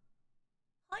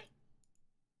 Hi.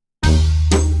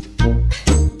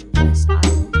 Yes, I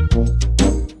will.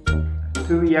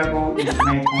 2 years ago, it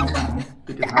may concern.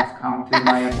 It has come to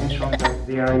my attention that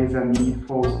there is a need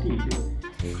for speed.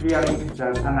 Clearly, the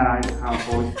Sanallite have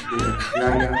voiced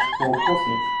their desire for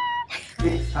cosmic.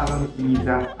 It saddens me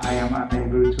that I am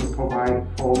unable to provide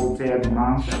for their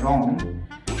demands alone.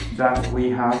 Thus, we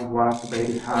have worked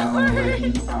very hard on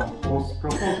writing a force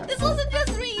proposal. This wasn't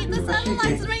just me. The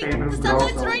Sanallites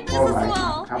wrote this as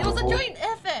well. It was a joint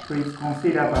effort. Please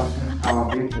consider busting our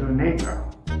beautiful neighbor.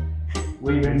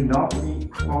 We will not be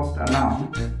forced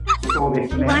around. So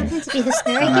this You want him to be the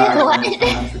surrogate?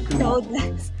 No, What?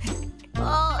 that's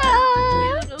Oh,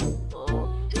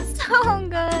 beautiful. So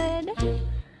good.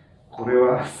 これ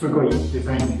はすごいデ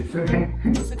ザインですね。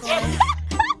す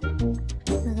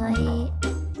ごい。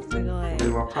すごい。これ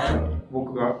は肩に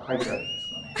僕が書いてあるん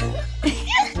で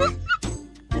すか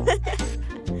ね。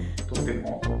とって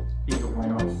もいいと思い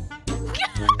ます。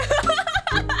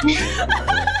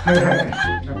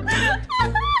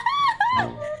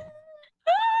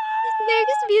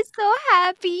Makes me so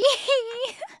happy.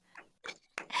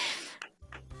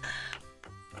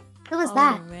 Who was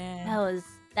that? Oh, man.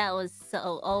 That was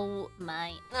so. Oh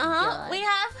my. Uh-huh. God.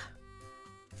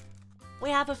 We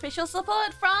have official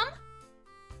support from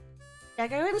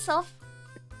Jago himself.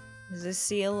 The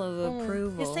seal of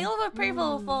approval. His seal of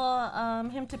approval for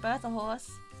him to birth a horse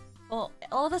for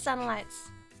all the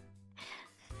Sanallites.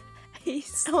 He's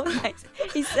so nice.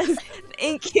 He says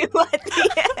thank you at the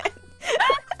end.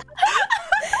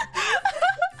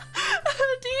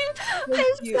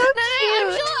 It's so cute.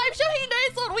 I'm sure he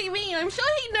knows what we mean. I'm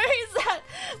sure he knows that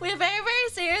we're very, very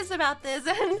serious about this,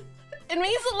 and it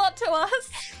means a lot to us.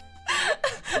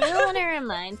 You know what it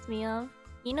reminds me of?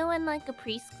 You know when like a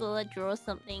preschooler draws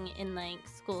something in like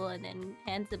school and then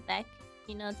hands it back,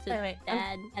 you know, to Wait,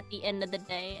 dad at the end of the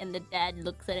day, and the dad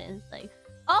looks at it and is like,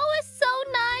 "Oh, it's so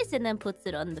nice," and then puts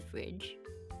it on the fridge.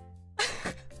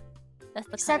 That's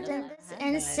the Except kind in of this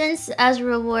instance, as a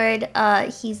reward,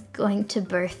 he's going to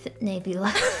birth Nebula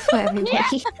for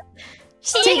everybody.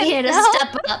 She's taking her to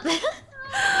step up.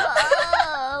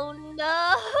 Oh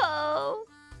no!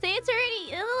 See, it's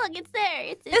already. Oh, look, it's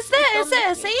there. It's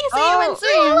there. See, Oh. you went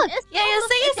through. Look, it's Yeah,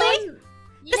 see.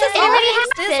 Yeah,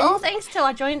 This is all thanks to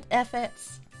our joint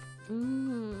efforts.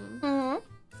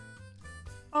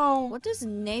 Oh, What does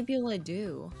Nebula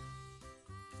do?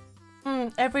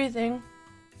 everything.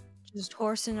 Just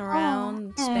horsing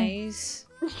around space.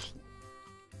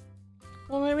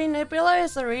 Well, maybe Nebula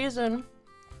is the reason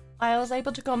I was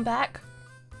able to come back.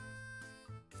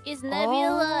 Is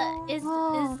Nebula? Is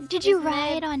Did you is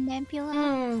ride on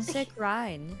Nebula? Sick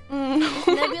ride.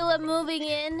 Nebula moving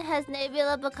in? Has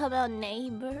Nebula become our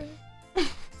neighbor?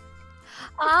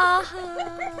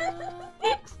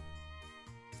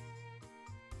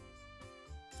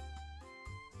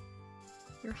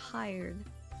 You're hired.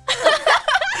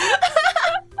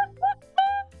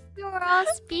 We were all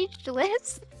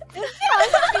speechless.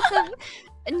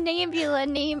 Nebula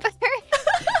neighbor.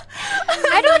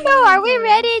 I don't know. Are we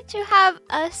ready to have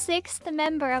a sixth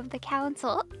member of the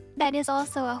council that is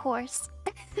also a horse?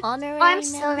 Honorary I'm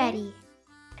so member? ready.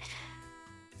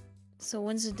 So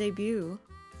when's the debut?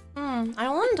 I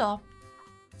wonder.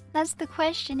 That's the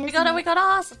question, isn't We gotta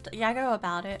ask Yago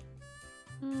about it.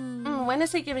 When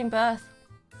is he giving birth?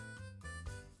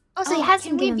 Oh, so he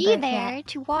hasn't can we given be birth there yet.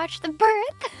 to watch the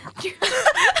birth?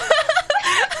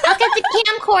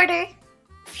 camcorder.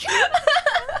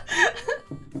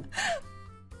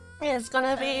 Yeah, it's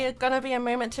gonna be a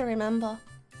moment to remember.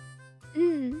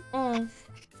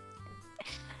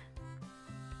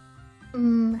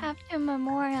 Have to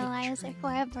memorialize it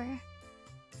forever.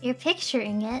 You're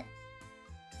picturing it.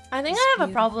 I think It's I have a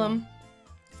beautiful. problem.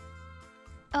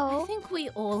 I think we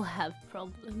all have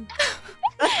problems.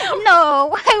 No,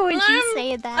 why would you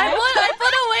say that? I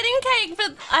bought a wedding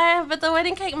cake, but the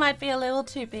wedding cake might be a little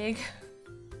too big.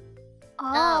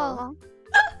 Oh.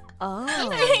 Oh.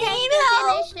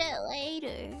 Finish it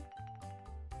later.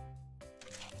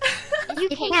 You You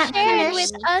can can't share it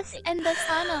finish. with us and the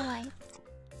Sanallite.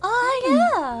 Oh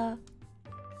yeah.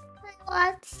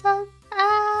 Lots of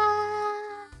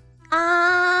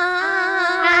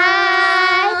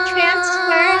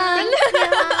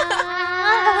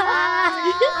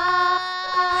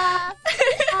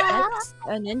That's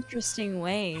an interesting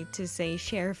way to say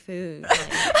share food.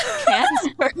 Like,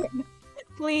 transfer.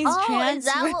 Please Oh, transfer. is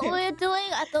that what we're doing?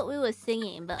 I thought we were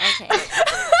singing, but okay. I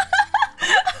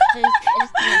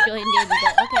just kind of joined in,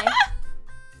 but okay.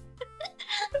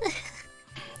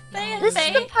 This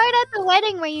is the part at the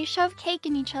wedding where you shove cake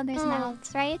in each other's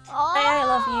mouths, right? I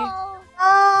love you.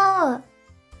 Oh,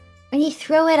 when you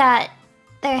throw it at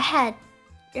their head,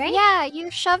 right? Yeah, you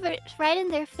shove it right in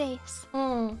their face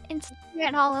Mm. and smear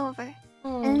it all over.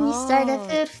 And then you start a Oh.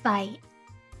 food fight.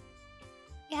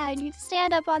 Yeah, and you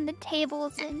stand up on the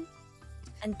tables and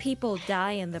And people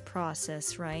die in the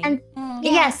process, right? And Mm.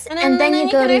 yes, and then you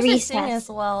go could to also sing recess. as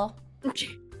well.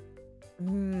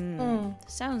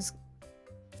 Sounds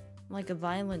like a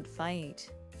violent fight.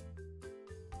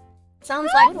 Sounds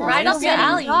like Totally. right up your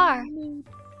alley. Are.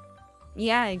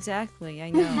 Yeah, exactly. I I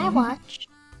know. watch.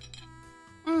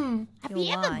 Have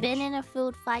you ever watch. been in a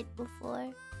food fight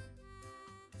before?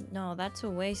 No, that's a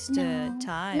waste No. of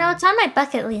time. No, it's on my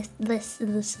bucket list. Oh,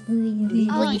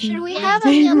 should we have Oh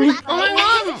a my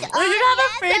god, we should have a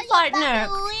food fight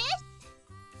now.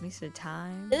 waste of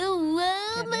time. Ooh,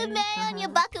 Get my it? man, your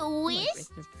bucket list?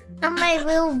 Waste of time. On my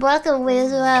little bucket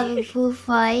list, we'll have a food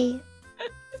fight.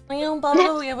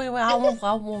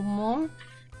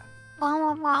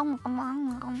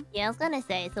 Yeah, I was gonna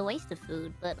say it's a waste of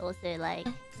food, but also like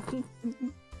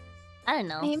I don't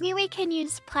know. Maybe we can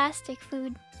use plastic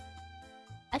food.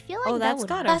 I feel like Oh, that that's would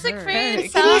gotta Plastic hurt. food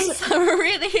sounds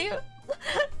really,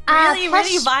 really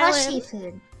Plushy violent.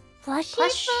 food. plushy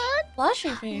Plush. food. Plushy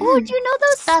food. Oh, do you know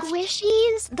those Stuffed.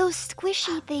 squishies? Those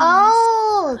squishy things.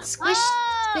 Oh, squish,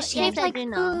 Oh, squishy. yes, Shaped I like do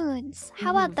know. foods.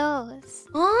 How about those?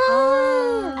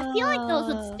 Oh. I feel like those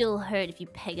would still hurt if you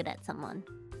peg it at someone.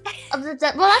 Well,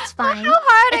 that's fine. How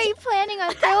hard are you planning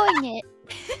on throwing it?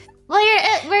 Well,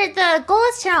 the goal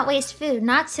is to not waste food,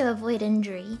 not to avoid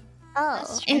injury.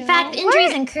 Oh, In fact, injury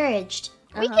is encouraged.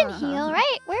 We can heal,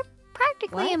 right? We're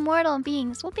practically What? immortal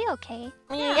beings. We'll be okay.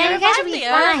 Yeah, you guys will be the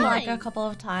earth fine. like a couple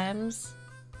of times.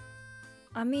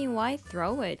 I mean, why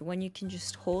throw it when you can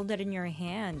just hold it in your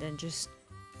hand and just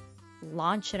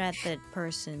launch it at that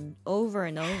person over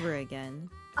and over again?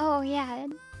 Oh yeah,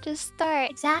 just start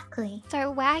Exactly.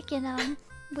 whacking them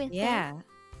with Yeah.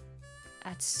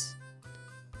 That's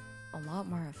a lot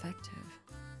more effective.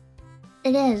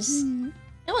 It it. is.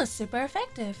 It was super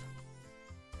effective.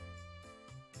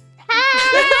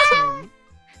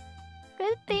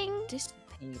 Good thing.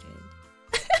 Dissipated.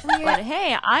 But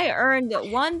hey, I earned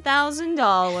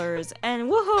 $1,000 and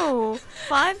woohoo!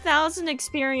 5,000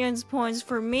 experience points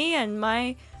for me and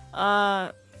my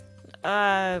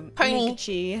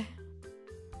Mikachi.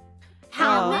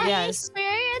 How Oh, many yes.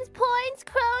 experience points,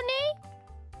 Kronii?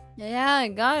 Yeah, I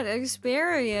got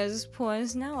experience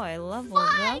points. Now I leveled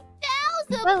up.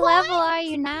 5,000 What level are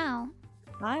you now?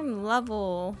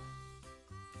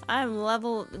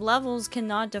 Levels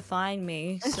cannot define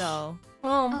me, so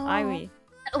Oh,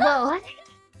 Whoa.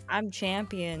 I'm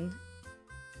champion.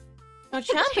 a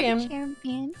champion.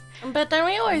 Champion. But then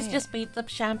we always Yeah. just beat the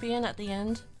champion at the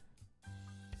end.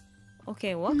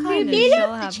 Okay, what You kind of beat show up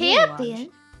the have you watched?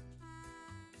 champion.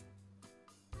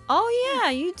 Oh yeah,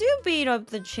 you do beat up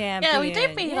the champion. Yeah, we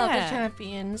did beat up the yeah.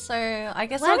 champion, so I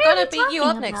guess What I'm are gonna we beat you up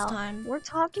talking next about? time. We're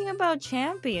talking about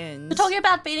champions. We're talking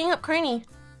about beating up Kronii.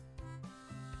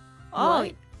 Oh,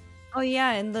 What? oh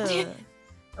yeah, in the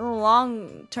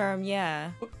long term,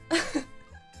 yeah.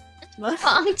 Long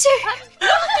But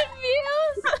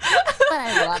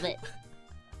I love it.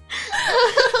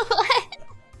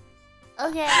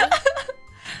 Okay.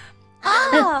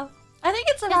 Ah, I think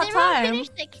it's Has about everyone time.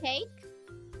 finished the cake?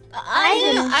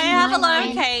 I have a lot of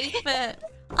mine. cake, but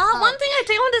one thing I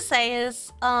do want to say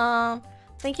is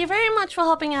thank you very much for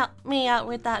helping me out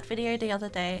with that video the other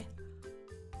day.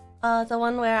 The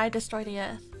one where I destroyed the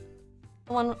Earth.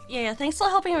 one. Yeah, thanks for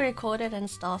helping me record it and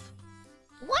stuff.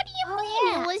 What do you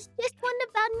mean? It was just one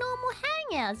of our normal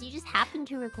hangouts. You just happened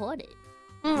to record it.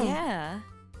 Yeah.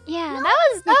 Yeah, No, that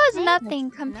was it's nothing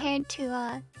famous, compared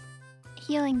to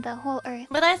healing the whole earth.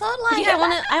 But I thought like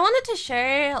I wanted to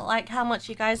show like how much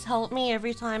you guys helped me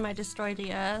every time I destroyed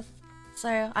the earth.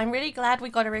 So I'm really glad we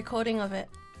got a recording of it.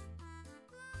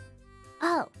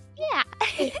 Oh, Yeah.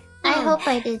 I hope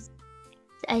I did.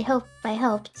 I hope I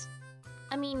helped.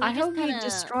 I mean, I you just hope you kinda...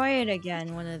 destroy it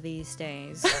again one of these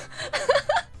days.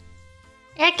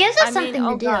 Yeah, it gives us something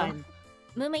to do. God.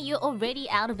 Mumei, you're already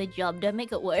out of a job. Don't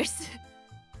make it worse.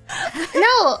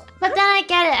 No, but then I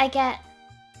get it. I get.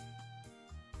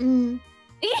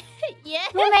 Yeah.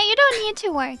 Mumei, you don't need to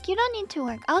work. You don't need to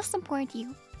work. I'll support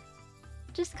you.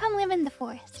 Just come live in the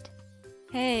forest.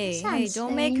 Hey, Sounds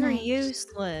don't very make her nice.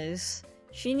 useless.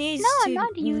 She needs No, I'm to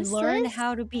not learn useless.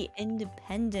 how to be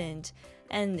independent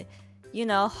and, you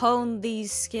know, hone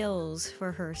these skills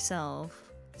for herself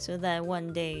so that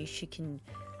one day she can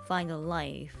find a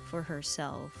life for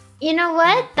herself. You know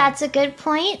what? That's a good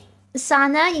point.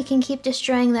 Sana, you can keep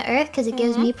destroying the earth because it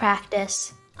gives me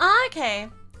practice. Ah, okay.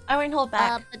 I won't hold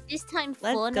back. But this time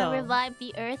Let's Fauna go. revived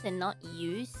the earth and not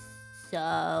you,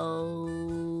 so...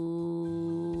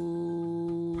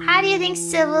 How do you think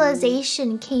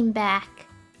civilization came back?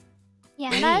 Yeah,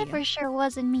 that Me. for sure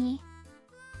wasn't me.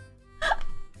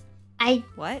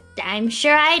 What? I'm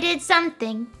sure I did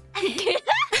something.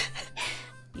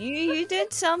 You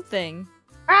did something.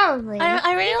 Probably.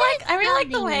 I really like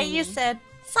the way you something. said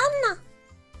Sanna.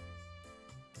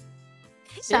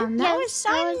 Sana. Yes,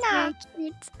 that was very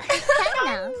cute.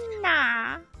 Sana.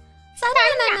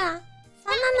 Sanna.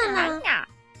 Sanna.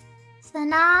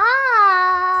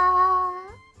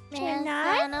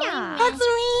 Sana. That's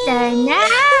me. Sana.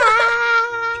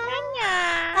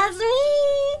 That's me.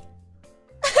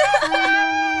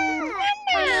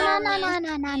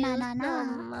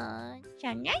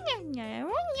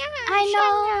 I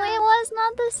know it was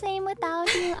not the same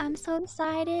without you. I'm so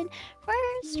excited for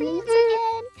streams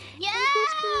again. Yeah! To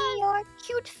see your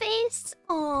cute face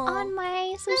on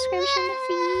my subscription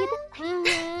feed.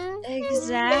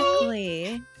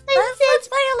 Exactly. Let's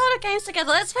play a lot of games together.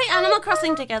 Let's play Animal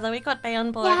Crossing together. We got Bay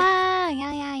on board. Yeah.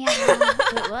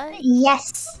 Wait, what?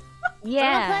 Yes.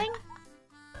 Yeah.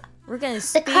 We're gonna The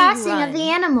speed crossing run. of the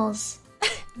animals.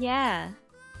 Yeah.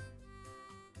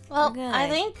 Well, We're I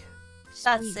gonna think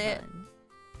that's speed it. run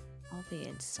all the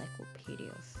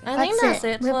encyclopedia. I think that's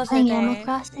it We're for playing today. Animal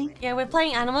Crossing. Yeah, we're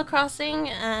playing Animal Crossing,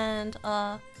 and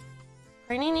Kronii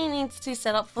needs to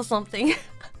set up for something.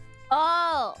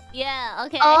 Oh, yeah,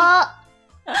 okay. Oh,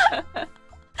 Oh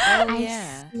I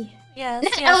yeah. see. Yes,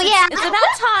 Oh, yeah. It's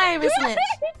about time, isn't it?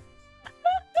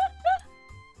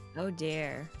 Oh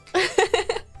dear.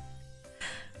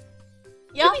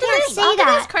 Yeah, after can't this, say after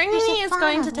that. this, Kronii There's a is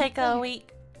going to fun. take a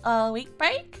week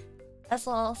break as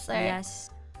well. So Yes.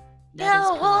 That yeah, is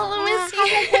well, correct. we'll miss Have a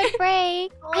you. good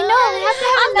break. I know we have to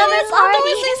have After another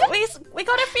this, party. we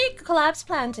got a few collabs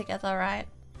planned together, right?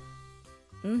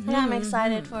 Mhm, And I'm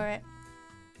excited mhm. for it.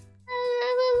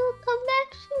 We'll come back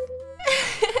soon.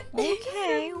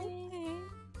 Okay.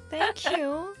 Thank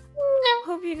you.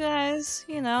 Hope you guys,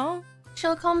 you know.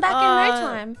 She'll come back in no Uh,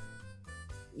 time.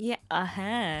 Yeah,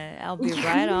 I'll be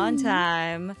right on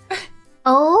time.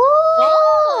 Oh.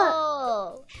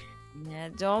 Oh! Yeah,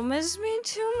 don't miss me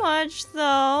too much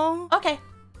though. Okay.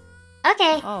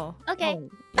 Okay. Oh. Okay. oh,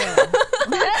 yeah.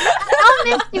 I'll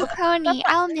miss you, Kronii.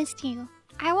 I'll miss you.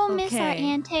 I will miss our Okay.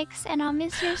 antics, and I'll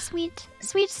miss your sweet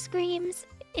screams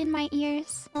in my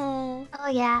ears, Mm, Oh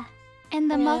yeah. and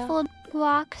the Yeah. muffled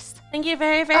walks. thank you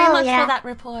very Oh, much yeah. for that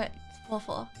report,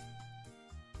 Fawful.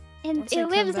 And Once I it come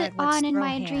lives back, it let's on in throw my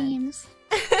hands. dreams.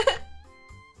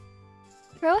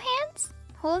 Throw hands?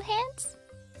 Hold hands?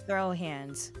 Throw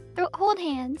hands. Hold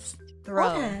hands. Throw.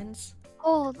 Hold hands.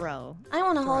 Hold. Throw. I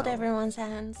want to hold Throw. everyone's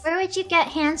hands. Where would you get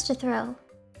hands to throw?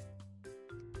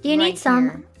 Do you Right need some?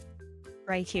 here.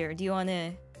 Right here. Do you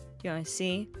wanna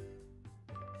see?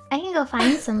 I can go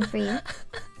find some for you.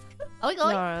 Are we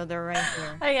going? No, they're right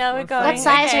here. Oh yeah, we're We're going. What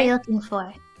size okay. are you looking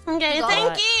for? Okay, Go.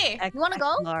 thank you. X- You wanna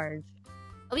go? X large.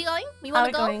 Are we going? You Are wanna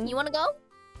we go? going? You wanna go?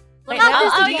 Wait, Not are,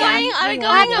 this are we again. going? Are we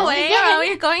Not going this away, or again. are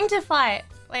we going to fight?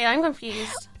 Wait, I'm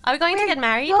confused. Are we going to get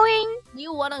married? Going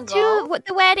You wanna to go?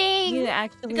 the wedding. You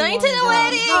actually Going to wanna the go.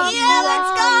 wedding. Oh, Yeah, let's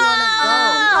go. You wanna go?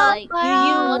 Like, Do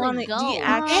you wanna wanna? go? Do you No,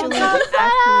 actually no,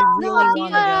 really no,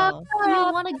 wanna go? you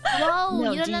wanna go?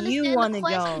 No, you don't do understand you the wanna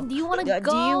question. go? Do you wanna Do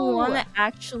go? you wanna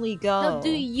actually go? No, do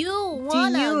you Do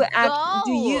wanna you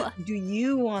go? do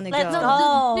you wanna Let's go?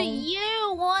 go. Do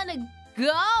you wanna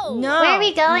go. No. Where are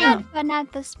we going? I had fun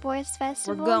at the sports We're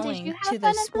festival. Did going you have to fun the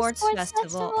at sports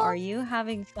festival. Are you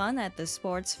having fun at the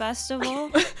sports festival?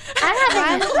 I'm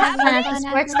having fun at the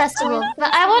sports festival,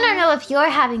 but I want to know if you're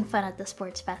having fun at the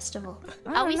sports festival.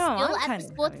 I Are we don't know, still I'm at kind the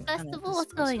of sports having fun at the festival?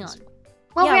 What's sports going on? festival.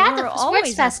 Well, Yeah, we're at we're the always sports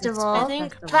at the festival, sports I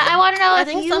think- but I want to know I if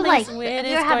think you something like weird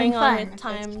if you're is having going on fun with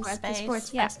time at the space.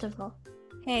 sports Yeah. festival.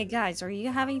 Hey guys, are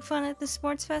you having fun at the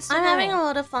sports festival? I'm having a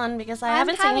lot of fun because I I'm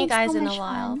haven't seen you having guys so in a much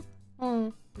while.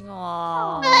 fun.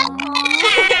 Aww.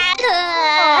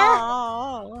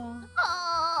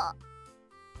 Oh,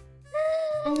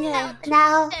 Okay.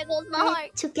 Now there goes my we're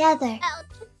heart. together. Ouch.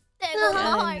 There goes my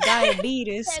heart.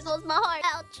 Diabetes. There goes my heart.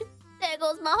 Ouch. There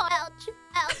goes my heart. Ouch.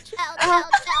 Ouch. Ouch. Oh, Ouch.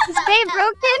 Ouch. is Bay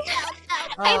broken?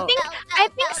 Oh. I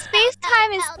think space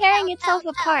time is tearing itself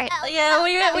apart. Yeah,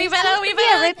 we There's better supposed to be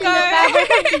a rip in the fabric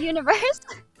of the universe.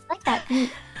 Like that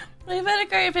beat. We better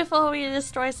go before we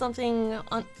destroy something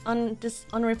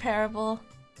unrepairable.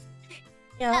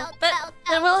 Yeah, but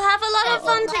we'll have a lot of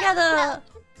fun together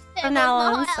from now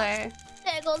on. So There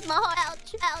goes my heart.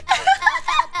 Ouch. Ouch. Ouch.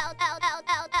 Ouch. Ouch. Ouch.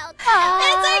 Ouch. Ouch. Ouch.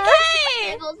 it's There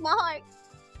okay. goes my heart.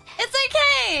 It's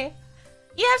okay.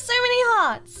 You have so many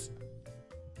hearts.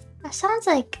 That sounds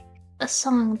like a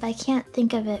song, but I can't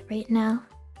think of it right now.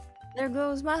 There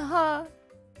goes my heart.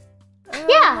 There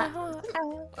Yeah. goes my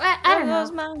heart. I don't There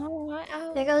goes know. my heart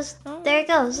out. There goes. There it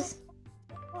goes.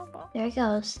 There it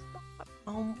goes.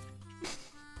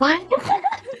 What?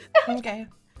 Okay.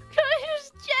 You're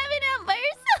just jamming out by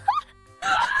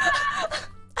yourself.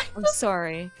 I'm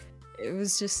sorry. It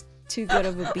was just too good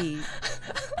of a beat.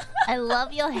 I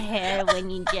love your hair when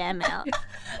you jam out.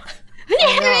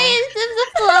 It's the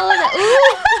flow.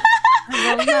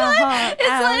 There goes my heart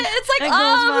out. It's like There goes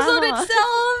my arms on heart.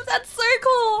 itself. That's so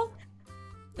cool.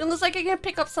 It looks like I can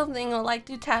pick up something or like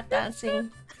do tap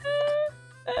dancing.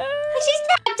 She's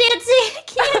tap dancing.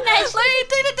 Can you imagine? Let me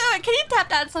do it. Can you tap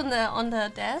dance on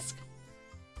the desk?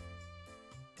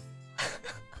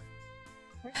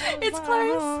 It's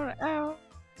close.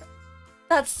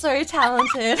 That's so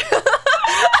talented.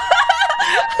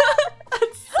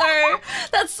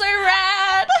 That's so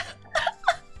rad.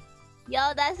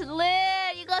 Yo, that's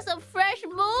lit. You got some fresh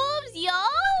moves, yo.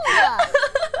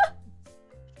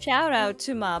 Shout out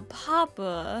to my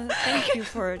papa. Thank you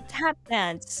for tap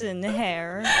dancing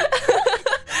hair.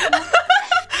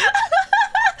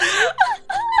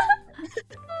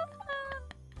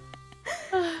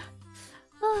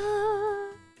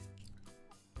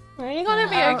 Are you gonna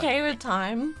be okay with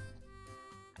time?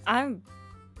 I'm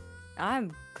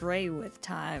great with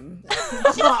time.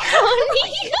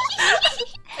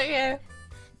 Okay.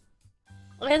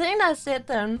 I think that's it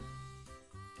then.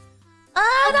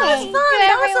 That was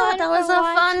fun. That was a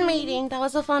fun meeting. That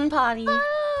was a fun party.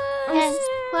 And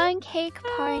fun cake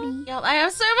party. Yep, I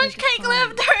have so much cake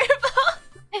left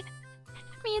over.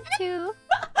 Me too.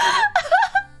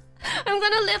 I'm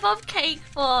gonna live off cake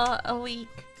for a week.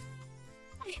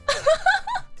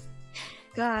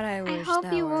 God, I I wish hope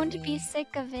that you were won't me. be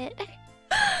sick of it.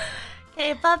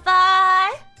 Okay,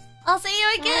 bye-bye. I'll see you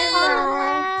again.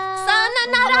 Bye.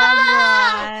 Sayonara.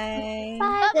 Bye.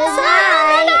 Bye.